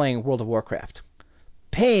people playing World of Warcraft,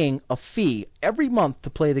 paying a fee every month to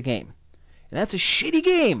play the game. And that's a shitty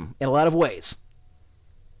game in a lot of ways.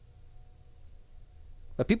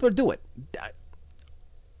 But people do it.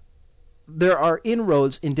 There are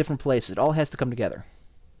inroads in different places. It all has to come together.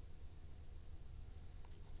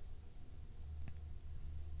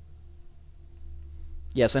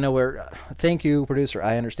 Yes, I know we're... thank you, producer.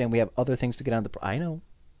 I understand we have other things to get on the... I know.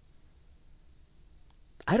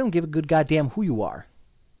 I don't give a good goddamn who you are.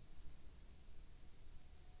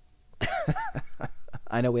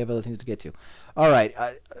 I know we have other things to get to. All right.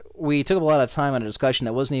 We took up a lot of time on a discussion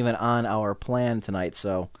that wasn't even on our plan tonight,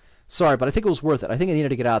 so... sorry, but I think it was worth it. I think I needed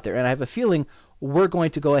to get out there, and I have a feeling we're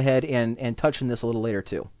going to go ahead and touch on this a little later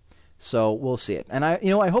too. So we'll see it. And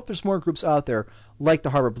I hope there's more groups out there like the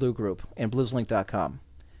Harbor Blue group and blueslink.com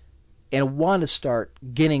and want to start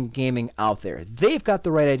getting gaming out there. They've got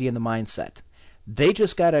the right idea and the mindset. They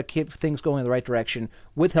just got to keep things going in the right direction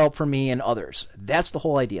with help from me and others. That's the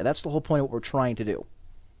whole idea. That's the whole point of what we're trying to do.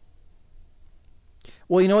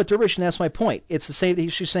 Well, you know what, Dervish, and that's my point. It's the same.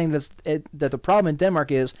 She's saying that the problem in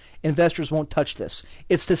Denmark is investors won't touch this.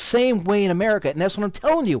 It's the same way in America, and that's what I'm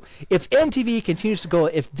telling you. If MTV continues to go,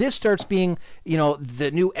 if this starts being, the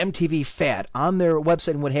new MTV fad on their website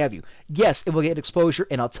and what have you, yes, it will get exposure,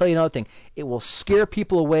 and I'll tell you another thing. It will scare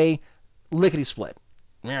people away lickety-split.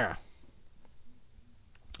 Yeah.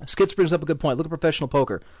 Skits brings up a good point. Look at professional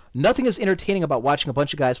poker. Nothing is entertaining about watching a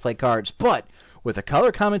bunch of guys play cards, but with a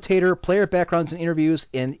color commentator, player backgrounds, and interviews,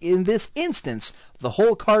 and in this instance, the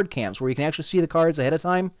whole card cams, where you can actually see the cards ahead of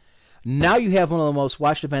time, now you have one of the most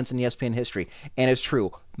watched events in ESPN history. And it's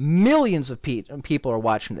true. Millions of people are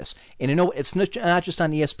watching this. And you know what? It's not just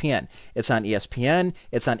on ESPN. It's on ESPN.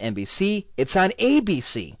 It's on NBC. It's on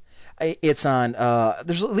ABC. It's on,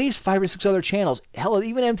 there's at least 5 or 6 other channels. Hell,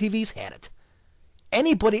 even MTV's had it.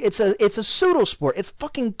 Anybody, it's a pseudo sport. It's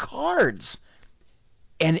fucking cards.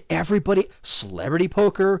 And everybody, celebrity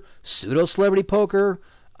poker, pseudo celebrity poker,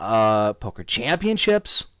 poker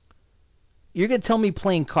championships. You're gonna tell me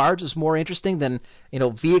playing cards is more interesting than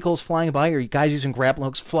vehicles flying by, or guys using grappling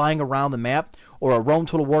hooks flying around the map, or a Rome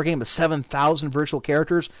Total War game with 7,000 virtual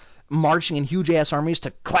characters marching in huge ass armies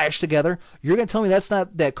to clash together? You're gonna tell me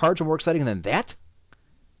that cards are more exciting than that?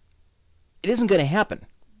 It isn't gonna happen.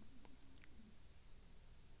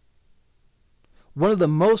 One of the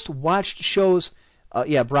most watched shows,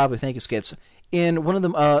 Bravo, thank you, Skits. In one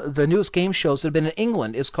of the newest game shows that have been in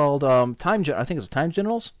England is called I think it's Time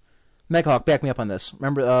Generals. Meghawk, back me up on this.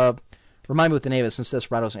 Remember, remind me what the name is since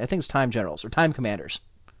Desperados. I think it's Time Generals or Time Commanders.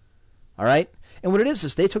 All right, and what it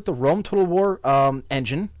is they took the Rome Total War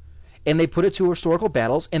engine and they put it to historical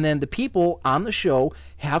battles, and then the people on the show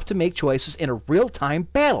have to make choices in a real-time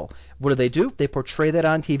battle. What do? They portray that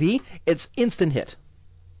on TV. It's instant hit.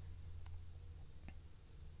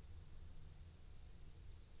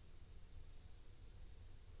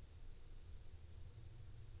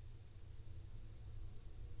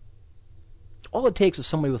 All it takes is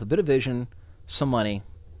somebody with a bit of vision, some money,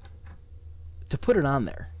 to put it on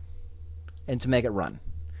there, and to make it run.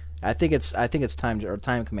 I think it's Time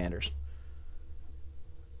Commanders.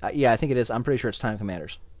 I think it is. I'm pretty sure it's Time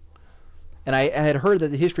Commanders. And I had heard that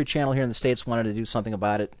the History Channel here in the States wanted to do something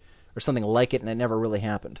about it, or something like it, and it never really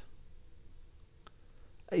happened.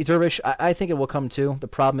 Dervish, I think it will come too. The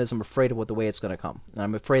problem is I'm afraid of the way it's going to come. And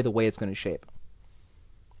I'm afraid the way it's going to shape.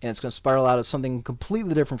 And it's going to spiral out as something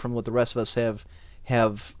completely different from what the rest of us have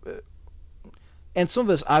and some of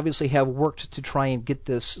us obviously have worked to try and get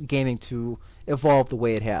this gaming to evolve the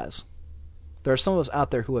way it has. There are some of us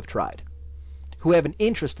out there who have tried, who have an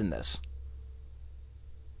interest in this.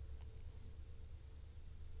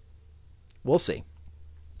 We'll see.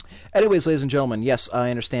 Anyways, ladies and gentlemen, yes, I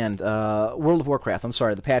understand. World of Warcraft, I'm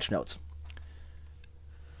sorry, the patch notes.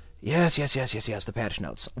 Yes, the patch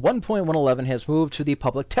notes. 1.111 has moved to the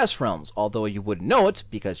public test realms, although you wouldn't know it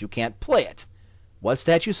because you can't play it. What's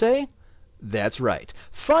that you say? That's right.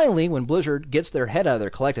 Finally, when Blizzard gets their head out of their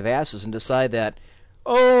collective asses and decide that,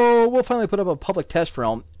 oh, we'll finally put up a public test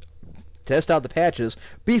realm, test out the patches,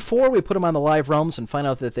 before we put them on the live realms and find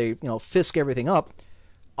out that they, fisk everything up,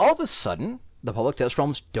 all of a sudden, the public test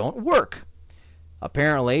realms don't work.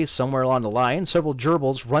 Apparently, somewhere along the line, several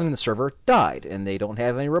gerbils running the server died, and they don't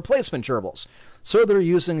have any replacement gerbils. So they're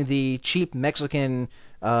using the cheap Mexican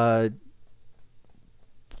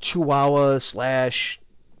Chihuahua /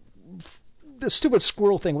 the stupid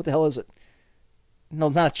squirrel thing. What the hell is it? No,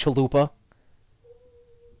 not a chalupa.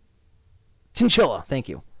 Chinchilla, thank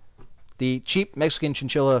you. The cheap Mexican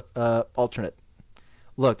chinchilla alternate.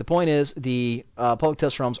 Look, the point is the public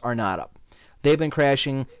test realms are not up. They've been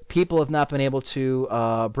crashing. People have not been able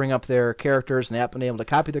to bring up their characters, and they haven't been able to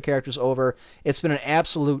copy their characters over. It's been an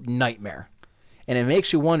absolute nightmare. And it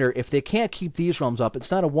makes you wonder, if they can't keep these realms up,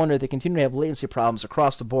 it's not a wonder they continue to have latency problems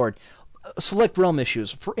across the board. Select realm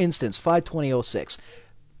issues, for instance, 520.06.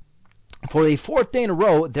 For the fourth day in a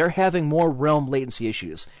row, they're having more realm latency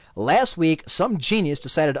issues. Last week, some genius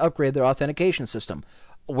decided to upgrade their authentication system,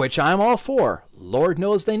 which I'm all for. Lord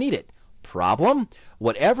knows they need it. Problem?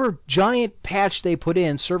 Whatever giant patch they put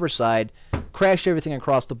in server-side crashed everything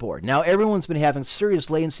across the board. Now everyone's been having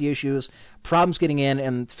serious latency issues, problems getting in,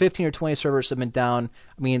 and 15 or 20 servers have been down.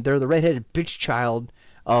 I mean, they're the redheaded bitch child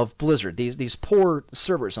of Blizzard, these poor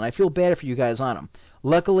servers, and I feel bad for you guys on them.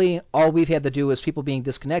 Luckily, all we've had to do is people being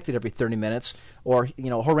disconnected every 30 minutes, or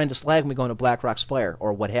horrendous lag when we go into Blackrock Spire,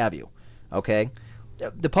 or what have you. Okay,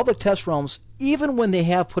 the public test realms, even when they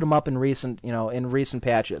have put them up in recent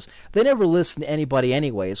patches, they never listen to anybody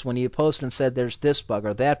anyways. When you post and said there's this bug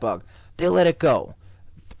or that bug, they let it go.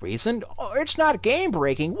 The reason? Oh, it's not game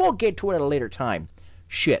breaking. We'll get to it at a later time.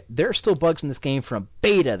 Shit, there are still bugs in this game from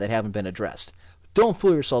beta that haven't been addressed. Don't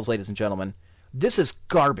fool yourselves, ladies and gentlemen. This is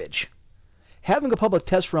garbage. Having a public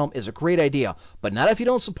test realm is a great idea, but not if you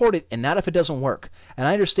don't support it and not if it doesn't work. And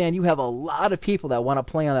I understand you have a lot of people that want to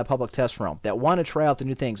play on that public test realm, that want to try out the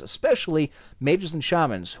new things, especially mages and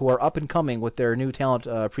shamans who are up and coming with their new talent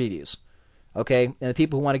previews. Okay? And the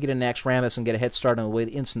people who want to get in Naxxramas and get a head start on the way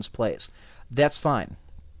the instance plays. That's fine.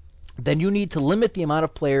 Then you need to limit the amount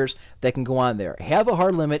of players that can go on there. Have a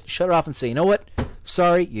hard limit, shut it off and say, you know what?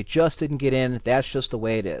 Sorry, you just didn't get in. That's just the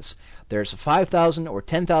way it is. There's a 5,000 or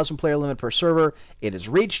 10,000 player limit per server. It is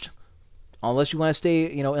reached. Unless you want to stay,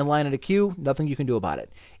 in line in a queue, nothing you can do about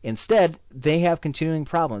it. Instead, they have continuing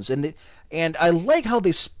problems. And I like how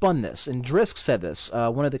they spun this. And Drisk said this,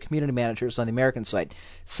 one of the community managers on the American site,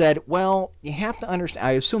 said, well, you have to understand,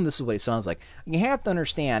 I assume this is what he sounds like, you have to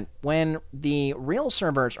understand, when the real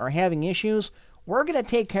servers are having issues, we're going to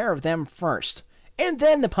take care of them first. And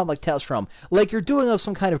then the public test realm, like you're doing us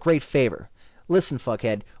some kind of great favor. Listen,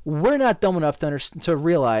 fuckhead, we're not dumb enough to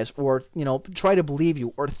realize or, try to believe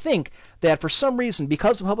you or think that for some reason,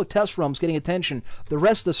 because the public test realm's getting attention, the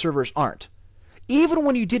rest of the servers aren't. Even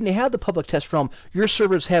when you didn't have the public test realm, your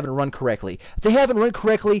servers haven't run correctly. They haven't run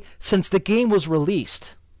correctly since the game was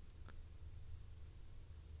released.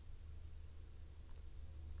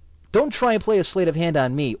 Don't try and play a sleight of hand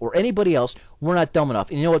on me or anybody else. We're not dumb enough.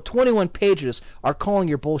 And you know what? 21 pages are calling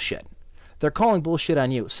your bullshit. They're calling bullshit on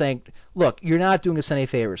you, saying, look, you're not doing us any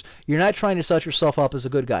favors. You're not trying to set yourself up as a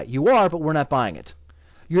good guy. You are, but we're not buying it.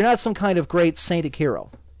 You're not some kind of great sainted hero.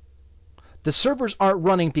 The servers aren't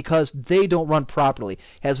running because they don't run properly. It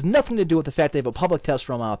has nothing to do with the fact they have a public test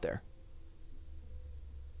realm out there.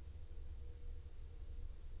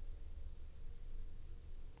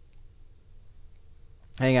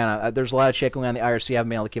 Hang on, there's a lot of shit going on in the IRC. I haven't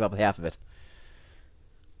been able to keep up with half of it.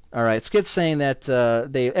 All right, Skid's saying that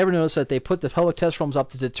they ever noticed that they put the public test realms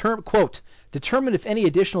up to determine if any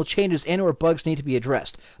additional changes and or bugs need to be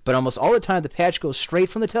addressed. But almost all the time, the patch goes straight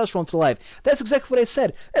from the test realm to live. That's exactly what I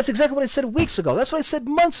said. That's exactly what I said weeks ago. That's what I said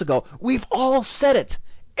months ago. We've all said it.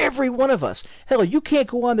 Every one of us. Hell, you can't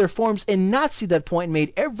go on their forums and not see that point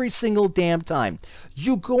made every single damn time.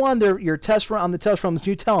 You go on your test run on the test runs and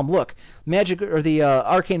you tell them, look, magic or the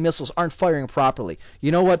arcane missiles aren't firing properly.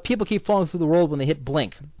 You know what? People keep falling through the world when they hit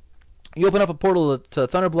blink. You open up a portal to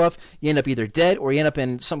Thunder Bluff, you end up either dead or you end up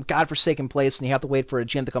in some godforsaken place and you have to wait for a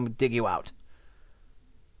gym to come dig you out.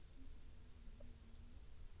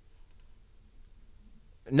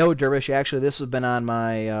 No, Dervish, actually, this has been on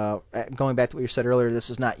my, going back to what you said earlier, this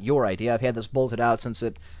is not your idea. I've had this bolted out since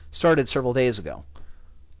it started several days ago.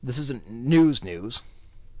 This isn't news.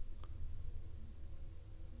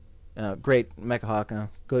 Great, Mechahawk.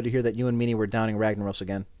 Good to hear that you and Meanie were downing Ragnaros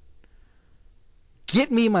again. Get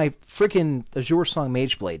me my freaking Azure Song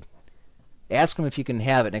Mageblade. Ask them if you can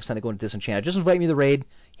have it next time they go into Disenchanted. Just invite me to the raid,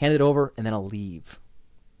 hand it over, and then I'll leave.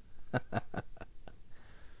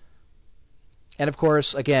 And of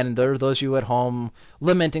course, again, there are those of you at home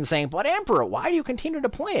lamenting, saying, but Emperor, why do you continue to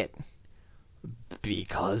play it?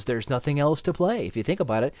 Because there's nothing else to play, if you think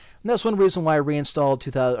about it. And that's one reason why I reinstalled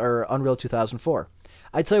Unreal 2004.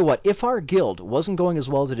 I tell you what, if our guild wasn't going as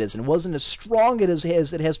well as it is, and wasn't as strong as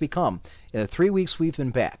it has become in the 3 weeks we've been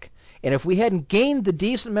back, and if we hadn't gained the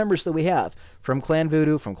decent members that we have from Clan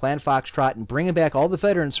Voodoo, from Clan Foxtrot, and bringing back all the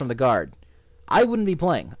veterans from the Guard, I wouldn't be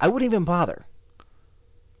playing. I wouldn't even bother.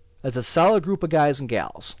 That's a solid group of guys and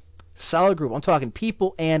gals. Solid group. I'm talking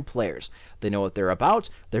people and players. They know what they're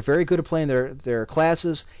about. They're very good at playing their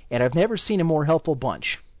classes, and I've never seen a more helpful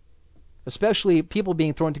bunch. Especially people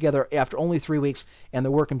being thrown together after only 3 weeks, and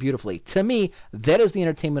they're working beautifully. To me, that is the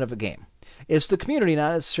entertainment of a game. It's the community,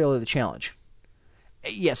 not necessarily the challenge.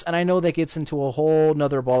 Yes, and I know that gets into a whole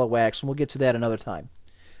nother ball of wax, and we'll get to that another time.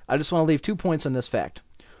 I just want to leave 2 points on this fact.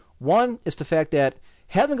 One is the fact that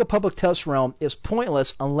having a public test realm is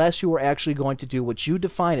pointless unless you are actually going to do what you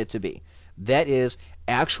define it to be. That is,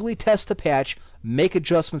 actually test the patch, make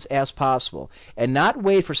adjustments as possible, and not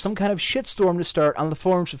wait for some kind of shitstorm to start on the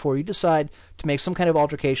forums before you decide to make some kind of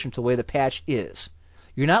altercation to the way the patch is.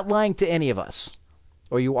 You're not lying to any of us.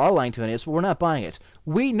 Or you are lying to any of us, but we're not buying it.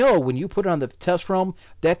 We know when you put it on the test realm,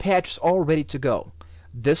 that patch is all ready to go.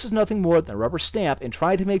 This is nothing more than a rubber stamp and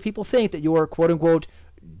trying to make people think that you are, quote-unquote,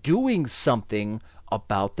 doing something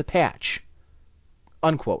about the patch,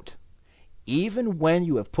 unquote. Even when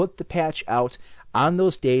you have put the patch out on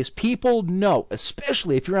those days, people know,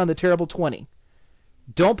 especially if you're on the Terrible 20,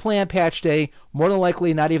 don't play on patch day, more than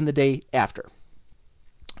likely not even the day after,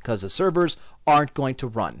 because the servers aren't going to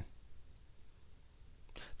run.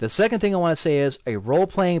 The second thing I want to say is a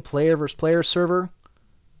role-playing player versus player server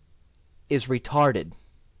is retarded.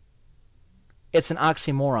 It's an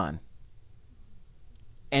oxymoron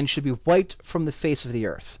and should be wiped from the face of the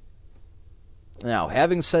earth. Now,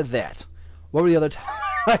 having said that, what were the other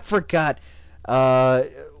I forgot.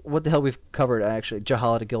 What the hell we've covered, actually.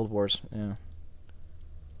 Jahala Guild Wars. Yeah.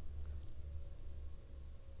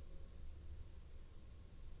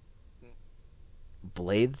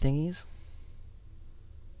 Blade thingies?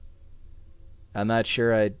 I'm not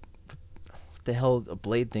sure what the hell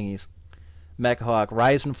blade thingies. Mechahawk,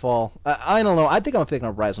 Rise and Fall. I don't know. I think I'm picking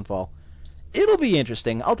up Rise and Fall. It'll be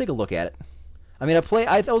interesting. I'll take a look at it. I mean,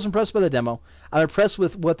 I was impressed by the demo. I'm impressed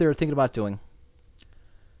with what they're thinking about doing.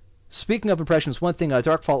 Speaking of impressions, one thing,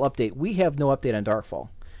 Darkfall update. We have no update on Darkfall.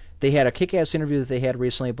 They had a kick-ass interview that they had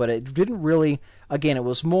recently, but it didn't really, again, it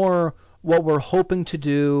was more what we're hoping to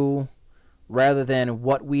do rather than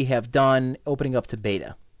what we have done opening up to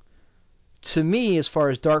beta. To me, as far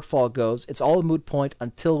as Darkfall goes, it's all a moot point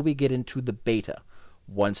until we get into the beta.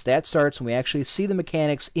 Once that starts and we actually see the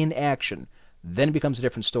mechanics in action, then it becomes a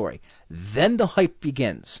different story. Then the hype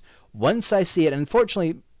begins. Once I see it, and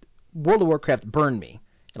unfortunately, World of Warcraft burned me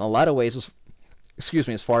in a lot of ways,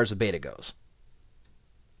 as far as the beta goes.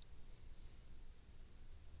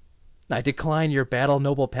 I decline your battle,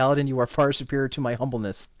 noble paladin. You are far superior to my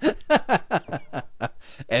humbleness.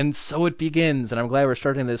 And so it begins, and I'm glad we're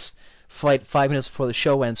starting this fight 5 minutes before the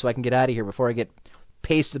show ends so I can get out of here before I get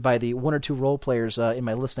pasted by the 1 or 2 role players in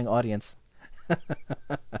my listening audience.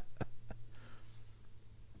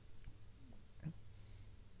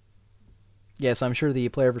 Yes, I'm sure the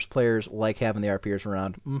player versus players like having the RPers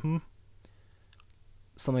around. Mm-hmm.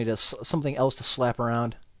 Something else to slap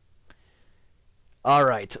around. All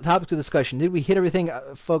right, topic of discussion. Did we hit everything?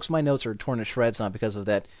 Folks, my notes are torn to shreds now because of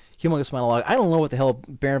that humongous monologue. I don't know what the hell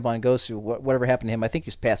Baron Von goes through, whatever happened to him. I think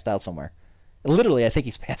he's passed out somewhere. Literally, I think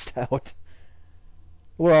he's passed out.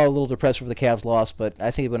 We're all a little depressed over the Cavs loss, but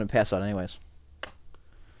I think he wouldn't pass out anyways.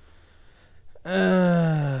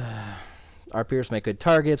 Our peers make good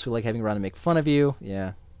targets. We like having you around to make fun of you.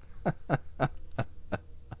 Yeah.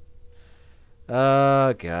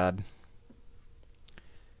 Oh, God.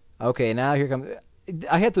 Okay, now here comes.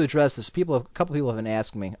 I had to address this. A couple people have been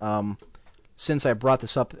asking me since I brought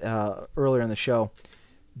this up earlier in the show.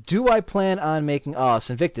 Do I plan on making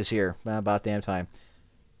Sinvicta's here? About damn time.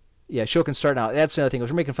 Yeah, show can start now. That's another thing.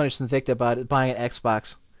 We're making fun of Sinvicta about buying an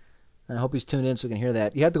Xbox. I hope he's tuned in so we can hear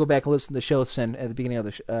that. You have to go back and listen to the show, Sin, at the beginning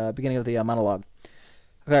of the monologue.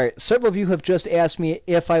 All right, several of you have just asked me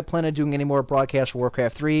if I plan on doing any more broadcasts for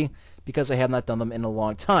Warcraft 3 because I have not done them in a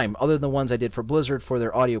long time, other than the ones I did for Blizzard for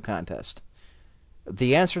their audio contest.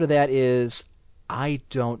 The answer to that is I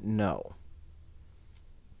don't know.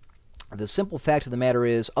 The simple fact of the matter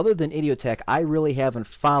is, other than Idiotech, I really haven't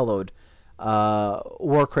followed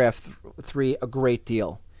Warcraft 3 a great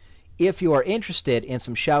deal. If you are interested in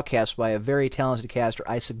some shoutcasts by a very talented caster,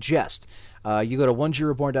 I suggest you go to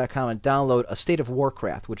 1Greborn.com and download A State of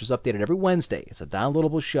Warcraft, which is updated every Wednesday. It's a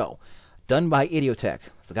downloadable show done by Idiotech.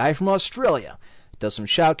 It's a guy from Australia. Does some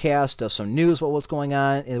shoutcasts, does some news about what's going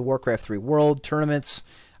on in the Warcraft 3 world, tournaments,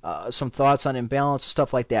 some thoughts on imbalance,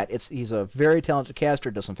 stuff like that. He's a very talented caster,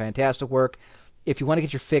 does some fantastic work. If you want to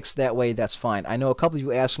get your fix that way, that's fine. I know a couple of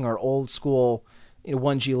you asking our old school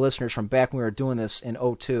 1G listeners from back when we were doing this in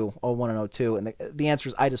 01 and 02, and the answer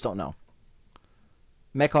is I just don't know.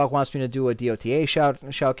 Mechhawk wants me to do a DOTA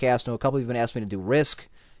shoutcast. No, a couple of you have been asking me to do Risk,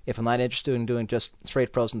 if I'm not interested in doing just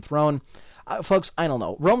straight Frozen Throne. Folks, I don't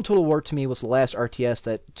know. Rome Total War to me was the last RTS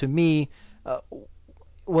that, to me,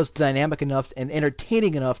 was dynamic enough and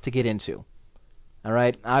entertaining enough to get into. All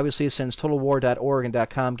right? Obviously, since TotalWar.org and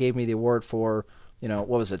 .com gave me the award for, what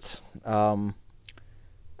was it?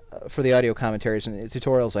 For the audio commentaries and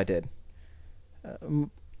tutorials I did.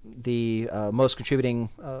 The most contributing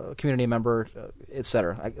community member,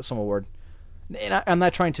 etc. Some award. And I'm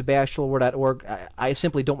not trying to bash TotalWar.org. I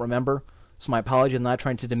simply don't remember. So my apology. I'm not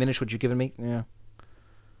trying to diminish what you've given me. Yeah.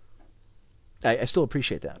 I still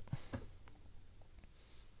appreciate that.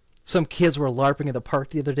 Some kids were LARPing at the park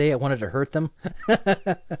the other day. I wanted to hurt them.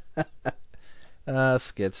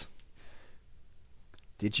 Skits.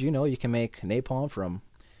 Did you know you can make napalm from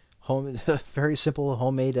very simple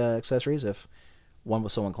homemade accessories if one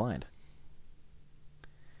was so inclined?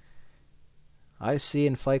 I see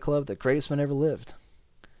in Fight Club the greatest man ever lived.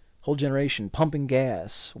 Whole generation pumping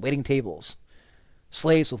gas, waiting tables,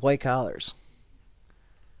 slaves with white collars.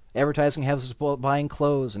 Advertising has us buying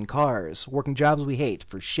clothes and cars, working jobs we hate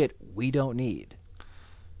for shit we don't need.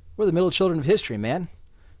 We're the middle children of history, man.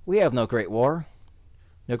 We have no Great War,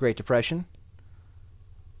 no Great Depression.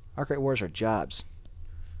 Our Great Wars are jobs.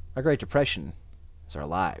 Our Great Depression is our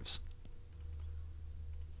lives.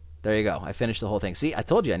 There you go. I finished the whole thing. See, I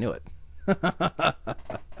told you I knew it.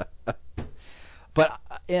 But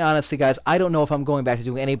honestly, guys, I don't know if I'm going back to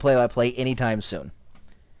doing any play-by-play anytime soon.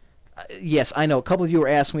 Yes, I know. A couple of you were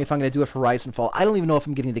asking me if I'm going to do it for Rise and Fall. I don't even know if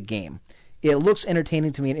I'm getting the game. It looks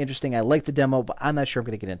entertaining to me and interesting. I like the demo, but I'm not sure I'm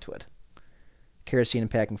going to get into it. Kerosene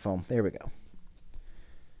and packing foam. There we go.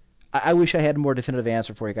 I wish I had a more definitive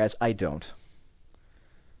answer for you guys. I don't.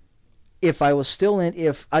 If I was still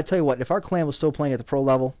in, I tell you what, if our clan was still playing at the pro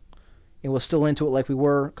level and was still into it like we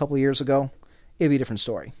were a couple of years ago, it'd be a different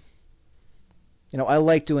story. I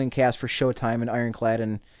like doing casts for Showtime and Ironclad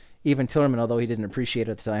and even Tillerman, although he didn't appreciate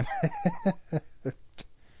it at the time.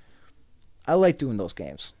 I like doing those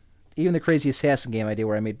games. Even the Crazy Assassin game I did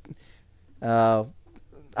where I made... I'm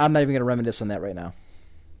not even going to reminisce on that right now.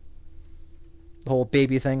 The whole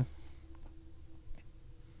baby thing.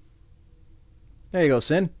 There you go,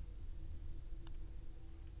 Sin.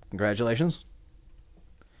 Congratulations.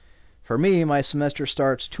 For me, my semester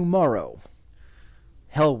starts tomorrow.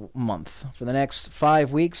 Hell month. For the next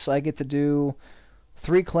 5 weeks, I get to do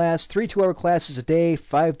 3 2-hour classes a day,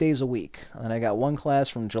 5 days a week. And I got 1 class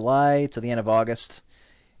from July to the end of August.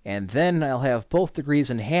 And then I'll have both degrees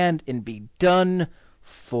in hand and be done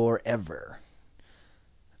forever.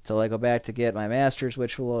 Until I go back to get my master's,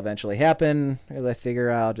 which will eventually happen, as I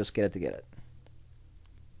figure I'll just get it to get it.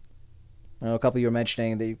 A couple of you were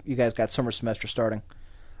mentioning that you guys got summer semester starting.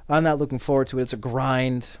 I'm not looking forward to it. It's a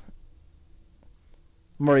grind.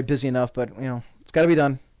 I'm already busy enough, but, it's got to be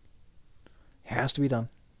done. It has to be done.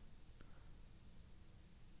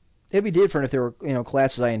 It'd be different if there were,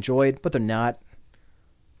 classes I enjoyed, but they're not.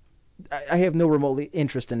 I have no remote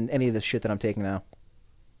interest in any of the shit that I'm taking now.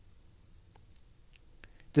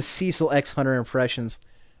 The Cecil X Hunter impressions.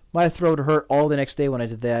 My throat hurt all the next day when I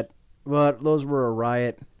did that, but those were a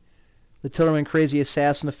riot. The Tillerman Crazy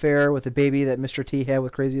Assassin affair with the baby that Mr. T had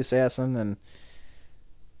with Crazy Assassin, and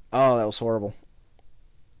that was horrible.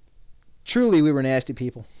 Truly, we were nasty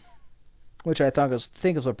people, which I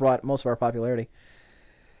think is what brought most of our popularity.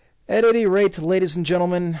 At any rate, ladies and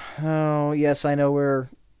gentlemen, yes, I know we're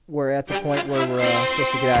we're at the point where we're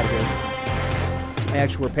supposed to get out of here.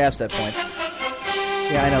 Actually, we're past that point.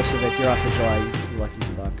 Yeah, I know, Civic. You're off to July, you lucky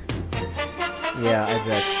fuck. Yeah, I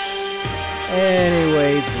bet.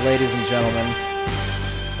 Anyways, ladies and gentlemen.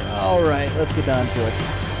 All right, let's get down to it.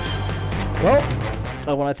 Well,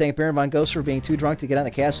 I want to thank Baron Von Ghost for being too drunk to get on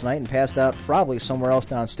the cast tonight and passed out probably somewhere else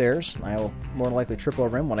downstairs. I will more than likely trip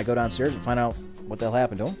over him when I go downstairs and find out what the hell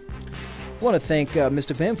happened to him. I want to thank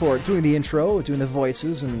Mr. Vim for doing the intro, doing the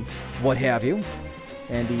voices, and what have you.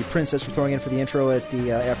 And the Princess for throwing in for the intro at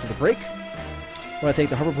the after the break. I want to thank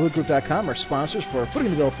the HarborBlueGroup.com, our sponsors, for footing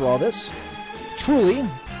the bill for all this. Truly,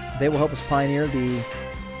 they will help us pioneer the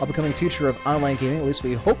up-and-coming future of online gaming, at least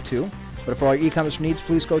we hope to. But for all your e-commerce needs,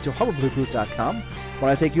 please go to HarborBlueGroup.com. I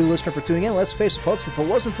want to thank you, listener, for tuning in. Let's face it, folks, if it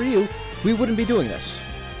wasn't for you, we wouldn't be doing this.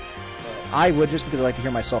 I would, just because I like to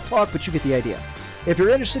hear myself talk, but you get the idea. If you're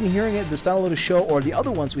interested in hearing this downloaded show or the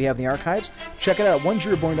other ones we have in the archives, check it out at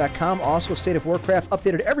onezeroborn.com. Also, State of Warcraft,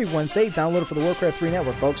 updated every Wednesday. Download it for the Warcraft 3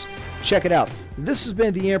 network, folks. Check it out. This has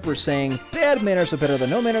been the Emperor saying, bad manners are better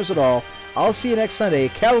than no manners at all. I'll see you next Sunday.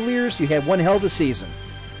 Cavaliers, you had one hell of a season.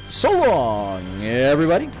 So long,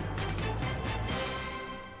 everybody.